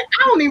looking like,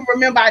 I don't even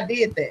remember I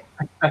did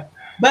that.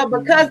 But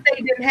because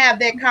they didn't have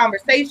that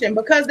conversation,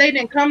 because they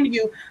didn't come to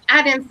you,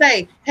 I didn't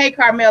say, hey,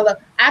 Carmela,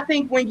 I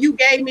think when you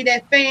gave me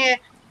that fan,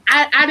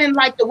 I didn't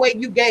like the way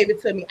you gave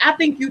it to me. I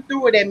think you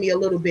threw it at me a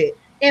little bit.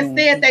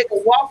 Instead, they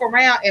would walk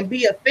around and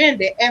be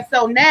offended. And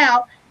so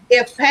now,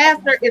 if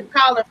Pastor is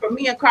calling for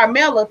me and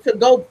Carmela to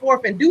go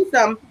forth and do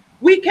something,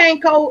 we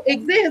can't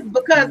coexist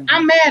because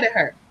I'm mad at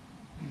her.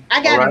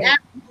 I got an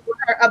attitude with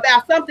her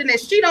about something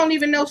that she don't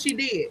even know she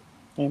did.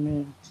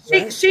 Amen.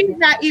 She's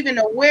not even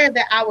aware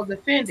that I was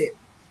offended.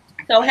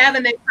 So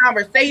having that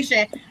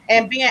conversation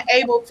and being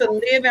able to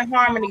live in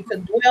harmony, to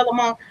dwell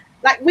among,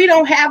 like, we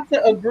don't have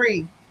to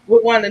agree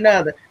with one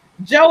another.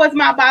 Joe is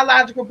my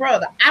biological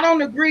brother. I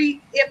don't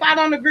agree. If I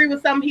don't agree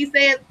with something he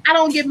says, I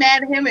don't get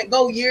mad at him and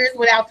go years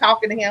without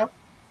talking to him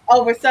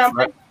over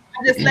something.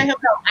 I just let him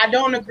know I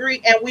don't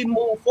agree, and we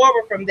move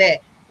forward from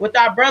that. With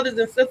our brothers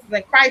and sisters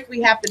in Christ,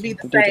 we have to be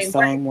the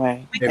same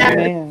way. We have to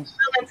be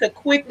willing to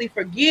quickly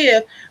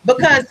forgive,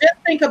 because just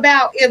think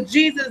about if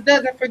Jesus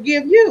doesn't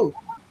forgive you.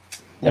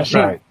 That's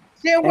right.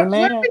 Then what are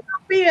we going to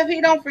be if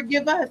he don't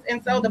forgive us?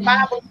 And so the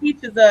Bible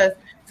teaches us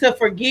to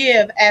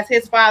forgive as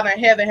his Father in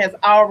heaven has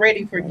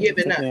already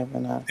forgiven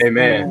us.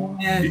 Amen.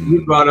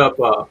 You brought up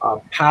a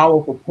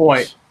powerful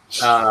point.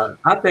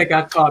 I think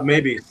I taught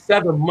maybe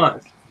 7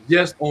 months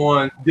just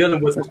on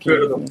dealing with the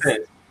spirit of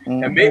offense.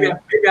 And maybe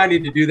I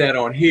need to do that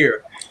on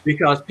here,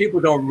 because people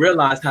don't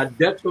realize how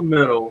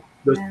detrimental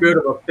the spirit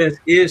of offense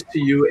is to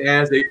you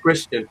as a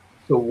Christian,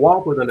 to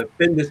walk with an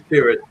offended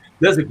spirit.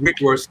 There's a Greek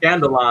word,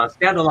 scandalon.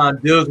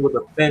 Scandalon deals with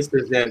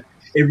offenses, and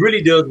it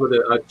really deals with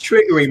a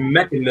triggering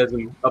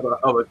mechanism of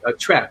a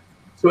trap.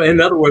 So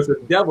in other words,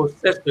 the devil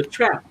sets the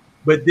trap,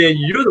 but then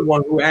you're the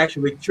one who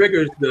actually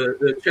triggers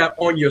the trap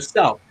on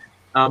yourself.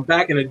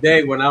 Back in the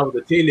day when I was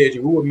a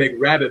teenager, we would make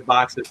rabbit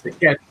boxes to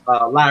catch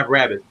live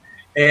rabbits.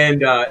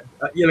 And,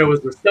 it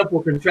was a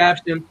simple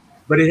contraption,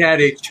 but it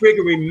had a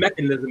triggering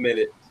mechanism in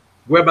it,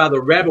 whereby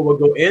the rabbit would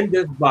go in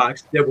this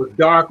box that was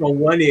dark on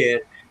one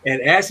end.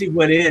 And as he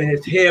went in,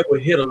 his head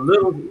would hit a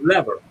little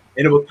lever,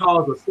 and it would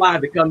cause a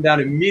slide to come down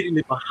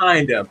immediately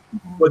behind him.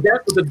 But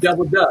that's what the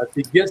devil does.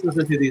 He gets us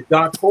into these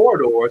dark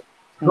corridors,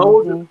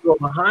 closes the door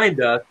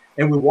behind us,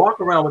 and we walk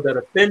around with that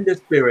offended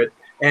spirit.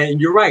 And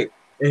you're right.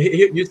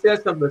 You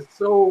said something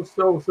so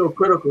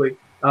critically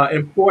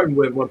important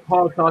when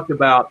Paul talked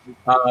about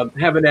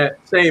having that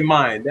same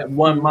mind, that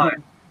one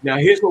mind. Now,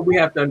 here's what we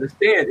have to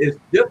understand. It's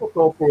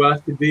difficult for us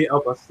to be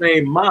of the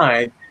same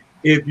mind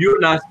if you're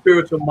not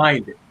spiritual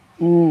minded.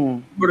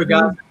 For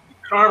God,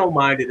 carnal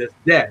minded is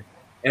death.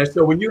 And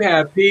so when you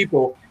have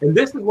people, and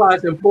this is why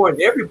it's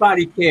important,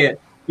 everybody can't,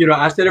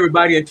 I said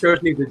everybody in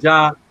church needs a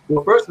job.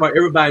 Well, first of all,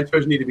 everybody in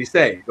church needs to be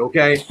saved,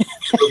 okay?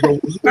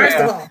 First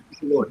of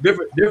all,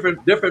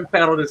 different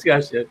panel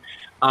discussion.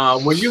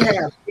 When you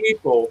have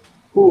people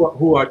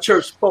who are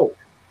church folk,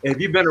 and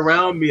if you've been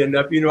around me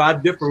enough, I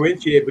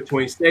differentiate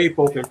between saved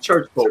folk and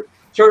church folk.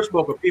 Church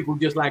folk are people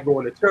just like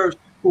going to church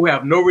who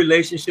have no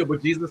relationship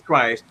with Jesus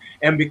Christ.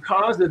 And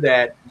because of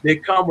that, they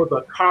come with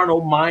a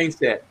carnal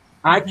mindset.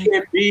 I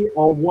can't be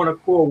on one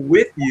accord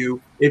with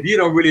you if you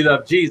don't really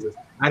love Jesus.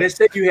 I didn't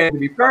say you had to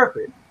be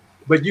perfect,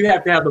 but you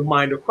have to have the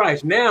mind of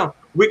Christ. Now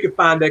we can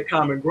find that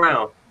common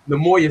ground. The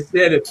more you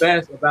said it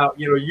best about,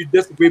 you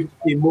disagree, but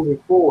you keep moving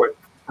forward.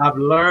 I've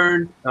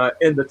learned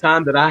in the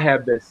time that I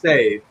have been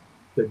saved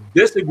to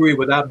disagree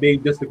without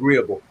being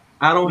disagreeable.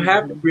 I don't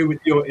have to agree with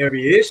you on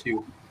every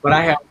issue, but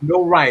I have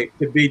no right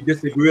to be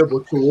disagreeable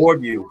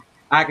toward you.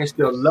 I can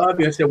still love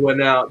you and say, well,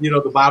 now,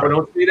 the Bible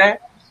don't say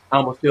that.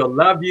 I'm going to still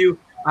love you.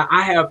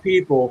 I have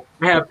people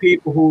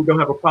who don't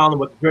have a problem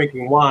with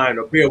drinking wine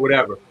or beer,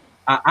 whatever.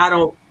 I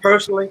don't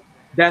personally,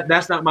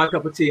 that's not my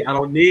cup of tea. I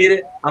don't need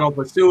it. I don't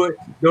pursue it.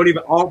 Don't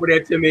even offer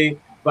that to me,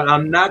 but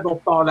I'm not going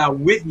to fall out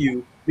with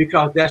you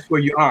because that's where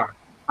you are.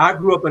 I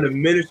grew up in a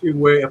ministry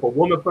where if a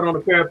woman put on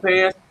a pair of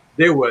pants,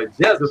 they were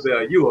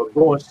Jezebel. You were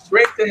going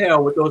straight to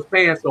hell with those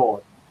pants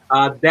on.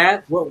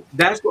 That's what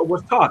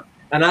was taught.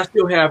 And I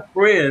still have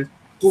friends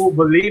who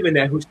believe in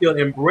that, who still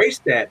embrace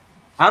that.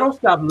 I don't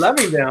stop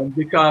loving them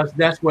because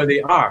that's where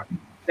they are.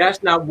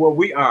 That's not where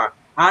we are.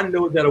 I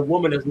know that a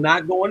woman is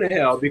not going to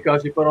hell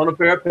because she put on a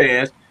pair of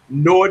pants,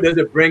 nor does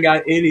it bring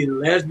out any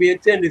lesbian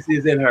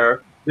tendencies in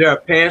her. There are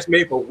pants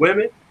made for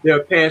women. There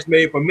are pants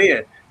made for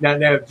men. Now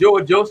if Joe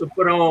and Joseph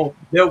put on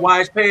their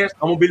wives' pants,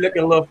 I'm going to be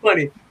looking a little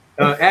funny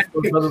at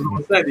those brothers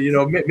on Sunday.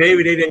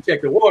 Maybe they didn't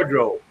check the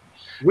wardrobe.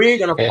 We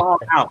ain't going to fall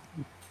out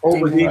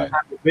over these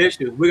type of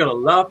issues. We're going to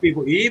love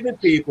people, even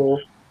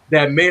people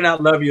that may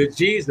not love you,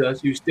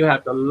 Jesus. You still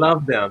have to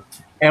love them.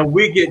 And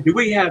do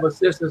we have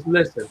assistants?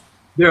 Listen,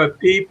 there are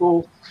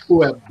people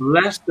who have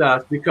blessed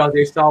us because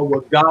they saw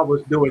what God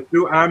was doing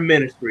through our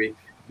ministry.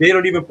 They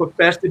don't even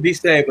profess to be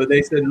saved, but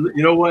they said,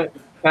 you know what,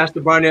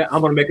 Pastor Barnett,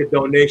 I'm going to make a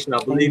donation.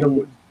 I believe in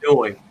what you're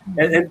doing.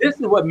 And this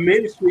is what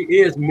ministry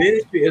is.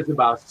 Ministry is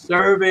about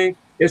serving.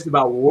 It's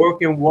about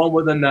working one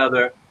with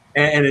another.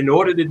 And in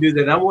order to do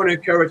that, I want to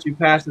encourage you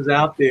pastors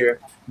out there.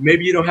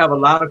 Maybe you don't have a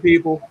lot of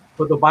people,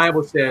 but the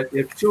Bible says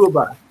if two of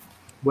us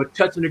would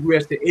touch and agree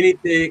as to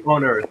anything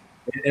on earth,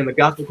 in the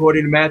gospel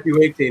according to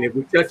Matthew 18, if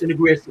we touch and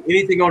agree as to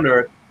anything on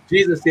earth,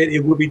 Jesus said it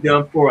will be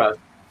done for us.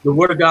 The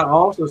word of God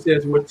also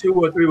says where two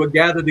or three will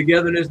gather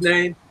together in his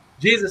name,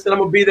 Jesus said, I'm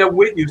going to be there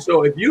with you.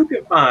 So if you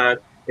can find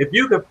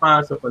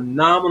some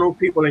phenomenal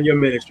people in your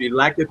ministry,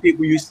 like the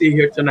people you see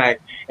here tonight,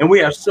 and we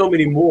have so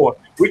many more,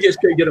 we just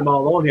couldn't get them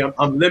all on here.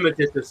 I'm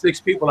limited to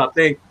 6 people, I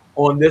think,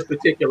 on this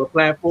particular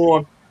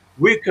platform.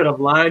 We could have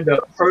lined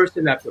up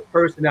person after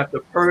person after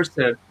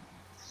person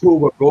who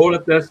would roll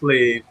up their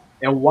sleeves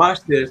and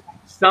watch this.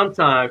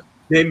 Sometimes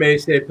they may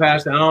say,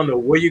 Pastor, I don't know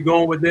where you're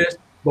going with this,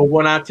 but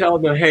when I tell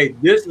them, hey,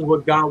 this is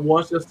what God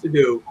wants us to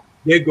do,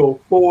 they go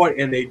forward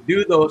and they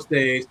do those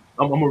things.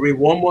 I'm going to read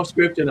one more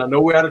scripture, and I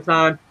know we're out of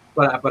time,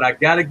 but I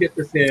got to get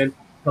this in.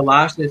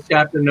 Colossians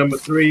chapter number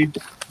 3,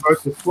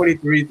 verses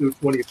 23 through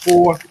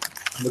 24. I'm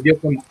going to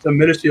give some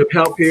ministry of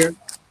help here.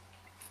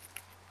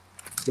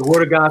 The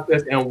word of God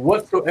says, and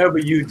whatsoever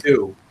you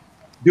do,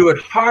 do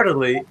it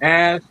heartily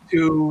as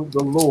to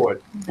the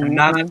Lord, and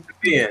not unto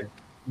men,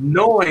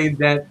 knowing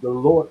that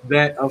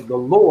of the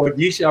Lord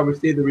ye shall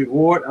receive the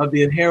reward of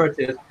the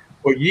inheritance,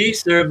 for ye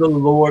serve the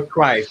Lord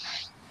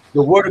Christ.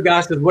 The word of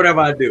God says, whatever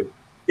I do,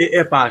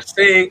 if I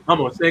sing, I'm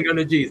going to sing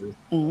unto Jesus.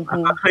 If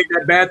I clean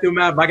that bathroom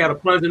out, if I got to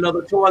plunge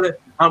another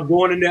toilet, I'm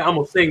going in there, I'm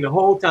going to sing the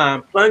whole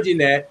time, plunging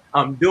that,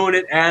 I'm doing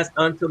it as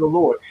unto the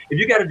Lord. If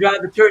you got to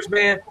drive the church,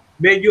 man,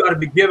 you ought to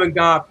be giving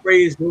God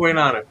praise, glory, and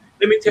honor.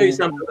 Let me tell you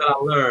something that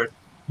I learned.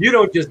 You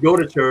don't just go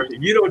to church.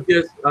 You don't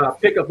just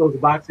pick up those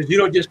boxes. You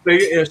don't just play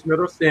your instrument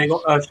or sing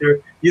or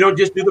usher. You don't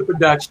just do the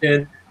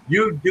production.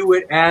 You do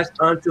it as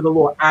unto the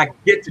Lord. I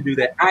get to do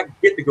that. I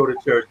get to go to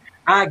church.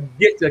 I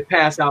get to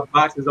pass out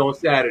boxes on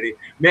Saturday.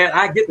 Man,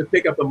 I get to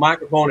pick up the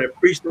microphone and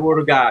preach the word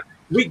of God.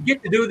 We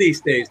get to do these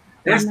things.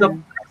 That's the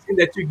blessing blessing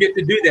that you get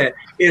to do that.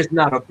 It is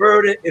not a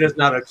burden. It is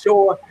not a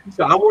chore.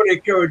 So I want to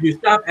encourage you,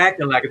 stop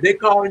acting like it. If they're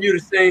calling you to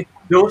sing,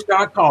 don't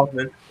start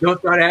coughing. Don't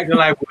start acting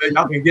like, well,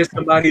 y'all can get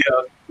somebody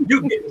else.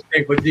 You get to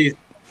sing for Jesus.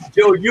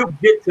 Joe, you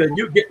get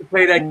to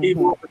play that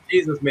keyboard for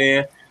Jesus,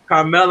 man.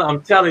 Carmela,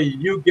 I'm telling you,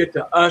 you get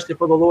to usher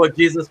for the Lord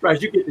Jesus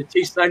Christ. You get to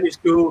teach Sunday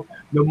school.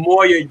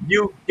 Nemoya,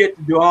 you get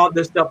to do all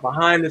this stuff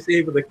behind the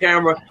scenes with the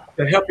camera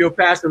to help your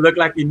pastor look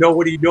like he know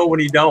what he doing when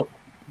he don't.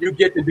 You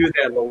get to do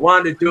that.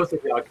 LaWanda,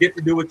 Joseph, y'all get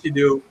to do what you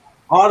do.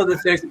 All of the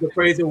saints at the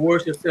Praise and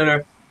Worship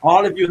Center,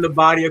 all of you in the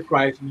body of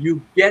Christ, you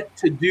get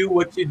to do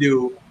what you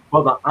do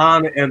for the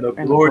honor and the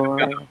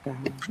glory of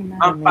God.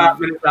 I'm 5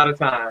 minutes out of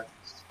time.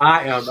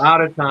 I am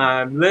out of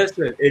time.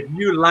 Listen, if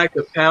you like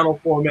the panel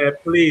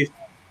format, please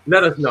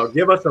let us know.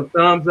 Give us some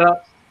thumbs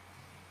up.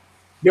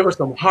 Give us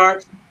some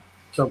hearts,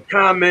 some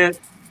comments.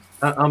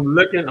 I'm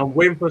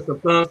waiting for some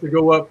thumbs to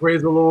go up.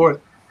 Praise the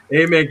Lord.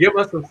 Amen. Give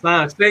us some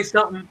signs. Say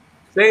something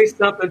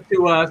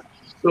to us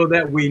so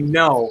that we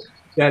know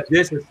that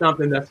this is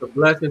something that's a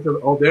blessing to.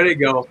 Oh, there they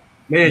go.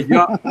 Man,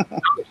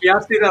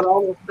 y'all see that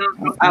all those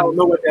thumbs? I don't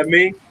know what that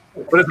means,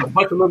 but it's a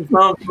bunch of little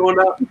thumbs going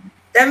up.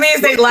 That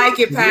means they like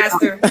it,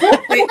 Pastor.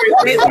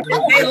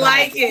 they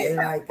like it.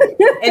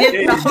 And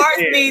if the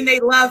hearts mean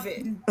they love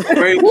it.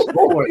 Praise the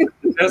Lord.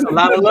 There's a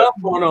lot of love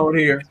going on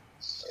here.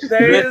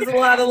 There's a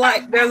lot of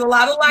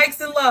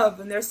likes and love,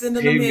 and they're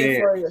sending them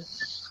in for you.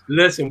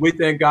 Listen, we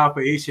thank God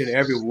for each and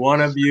every one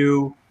of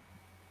you.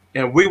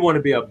 And we want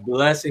to be a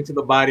blessing to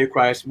the body of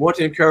Christ. We want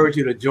to encourage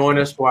you to join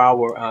us for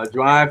our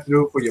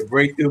drive-through for your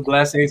breakthrough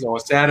blessings on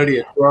Saturday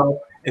at 12,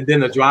 and then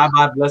the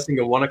drive-by blessing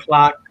at 1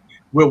 o'clock.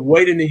 We're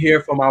waiting to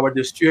hear from our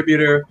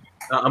distributor.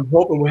 I'm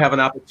hoping we'll have an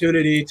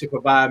opportunity to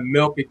provide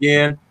milk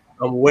again.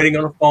 I'm waiting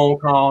on a phone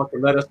call to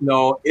let us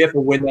know if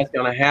or when that's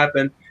going to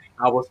happen.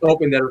 I was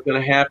hoping that it was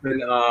going to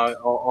happen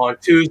on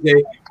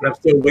Tuesday, but I'm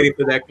still waiting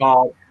for that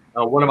call.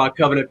 One of our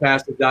covenant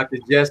pastors, Dr.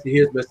 Jesse, he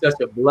has been such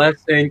a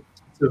blessing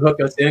to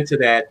hook us into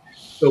that.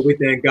 So we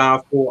thank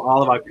God for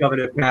all of our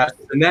covenant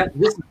pastors. And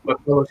this is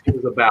what fellowship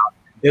is about.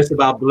 It's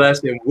about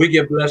blessing. We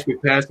get blessed, we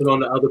pass it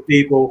on to other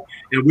people,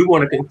 and we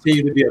want to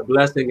continue to be a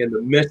blessing in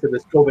the midst of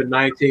this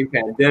COVID-19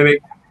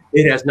 pandemic.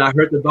 It has not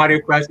hurt the body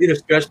of Christ. It has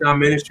stretched our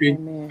ministry.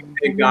 Amen.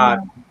 Thank God.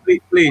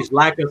 Please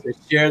like us and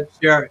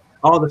share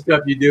all the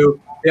stuff you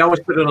do. They always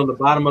put it on the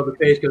bottom of the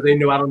page because they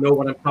know I don't know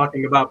what I'm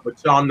talking about, but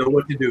y'all know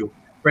what to do.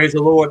 Praise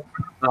the Lord.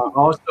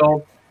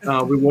 Also,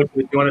 we want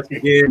you to join us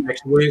again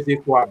next Wednesday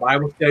for our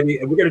Bible study,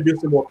 and we're going to do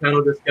some more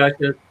panel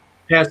discussions.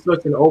 Had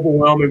such an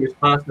overwhelming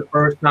response the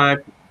first time.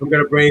 We're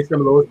going to bring some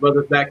of those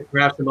brothers back and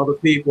perhaps some other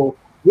people.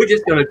 We're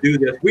just going to do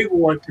this. We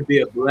want to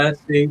be a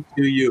blessing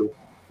to you. I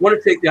want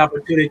to take the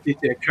opportunity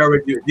to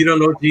encourage you. If you don't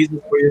know Jesus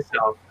for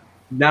yourself,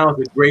 now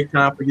is a great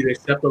time for you to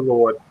accept the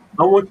Lord.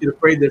 I want you to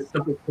pray this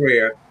simple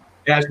prayer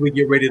as we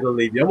get ready to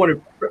leave you. I want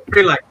to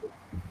pray like this.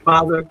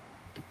 Father,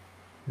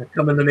 I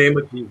come in the name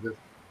of Jesus.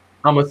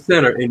 I'm a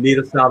sinner in need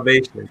of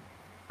salvation.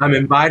 I'm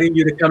inviting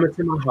you to come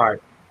into my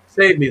heart.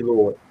 Save me,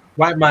 Lord.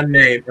 Write my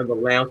name in the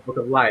Lamb's Book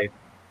of Life.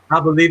 I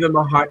believe in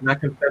my heart and I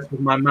confess with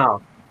my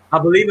mouth. I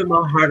believe in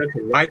my heart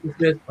unto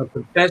righteousness, of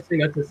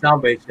confessing unto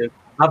salvation.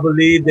 I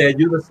believe that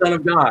you're the Son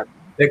of God,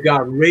 that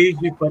God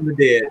raised you from the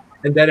dead,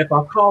 and that if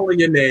I call on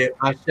your name,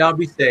 I shall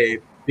be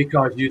saved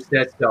because you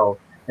said so.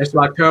 And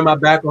so I turn my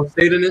back on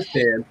Satan and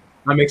sin.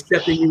 I'm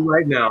accepting you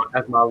right now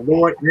as my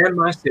Lord and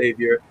my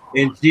Savior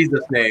in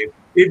Jesus' name.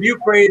 If you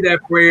prayed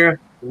that prayer,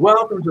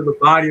 welcome to the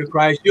body of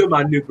Christ. You're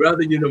my new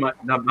brother. You know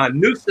my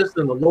new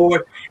sister in the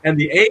Lord. And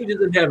the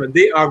angels in heaven,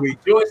 they are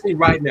rejoicing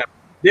right now.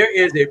 There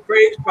is a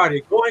praise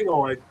party going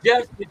on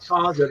just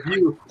because of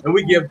you. And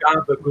we give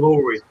God the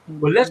glory.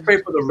 But let's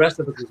pray for the rest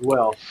of us as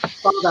well.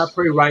 Father, I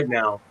pray right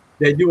now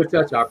that you would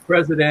touch our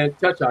president,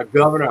 touch our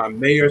governor, our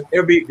mayors,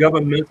 every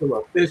governmental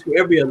official,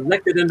 every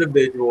elected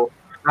individual.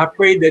 I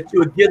pray that you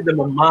would give them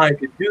a mind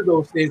to do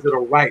those things that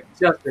are right,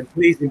 just, and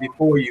pleasing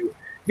before you.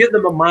 Give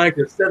them a mind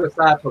to set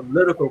aside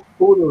political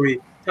foolery,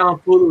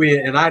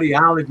 tomfoolery, and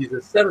ideologies,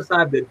 and set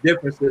aside the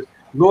differences,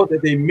 Lord,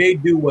 that they may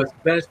do what's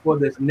best for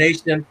this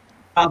nation.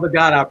 Father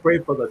God, I pray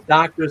for the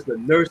doctors, the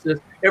nurses,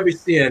 every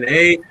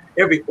CNA,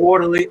 every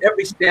orderly,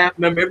 every staff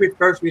member, every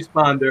first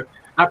responder.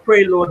 I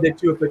pray, Lord,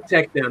 that you would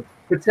protect them.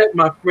 Protect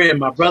my friend,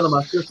 my brother,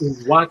 my sister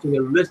who's watching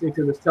and listening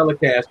to this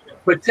telecast.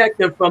 Protect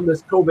them from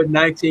this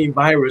COVID-19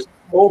 virus.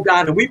 Oh,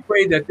 God, and we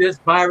pray that this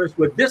virus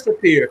would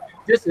disappear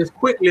just as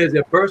quickly as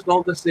it burst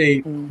on the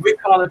scene. We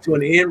call it to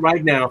an end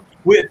right now.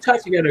 We're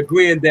touching and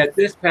agreeing that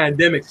this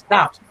pandemic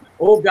stops.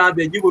 Oh, God,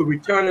 that you would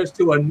return us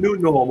to a new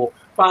normal,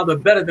 Father,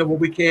 better than what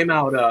we came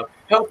out of.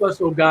 Help us,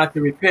 oh, God,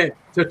 to repent,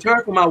 to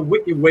turn from our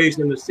wicked ways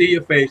and to see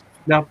your face.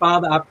 Now,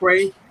 Father, I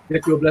pray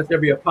that you will bless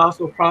every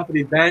apostle, prophet,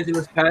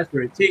 evangelist,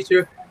 pastor, and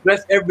teacher.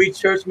 Bless every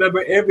church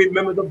member, every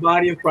member of the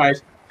body of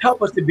Christ.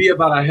 Help us to be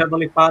about our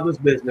Heavenly Father's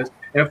business.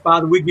 And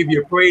Father, we give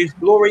you praise,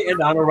 glory,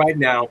 and honor right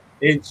now.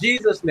 In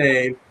Jesus'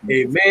 name,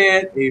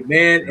 amen,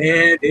 amen,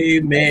 and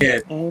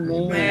amen.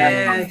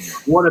 Amen. I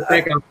want to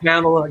thank our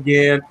panel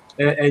again.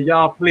 And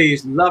y'all,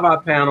 please love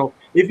our panel.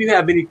 If you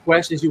have any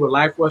questions you would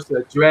like for us to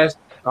address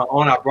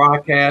on our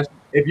broadcast,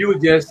 If you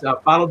would just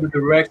follow the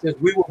directions,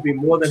 we will be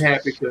more than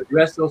happy to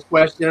address those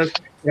questions.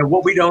 And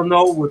what we don't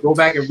know, we'll go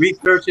back and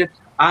research it.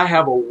 I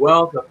have a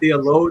wealth of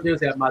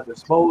theologians at my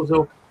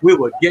disposal. We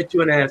will get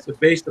you an answer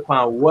based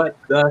upon what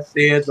thus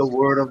said the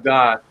word of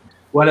God.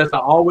 Well, as I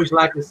always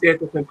like to say at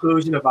the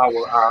conclusion of our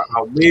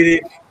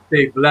meeting,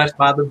 stay blessed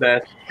by the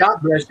best. God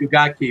bless you.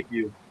 God keep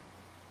you.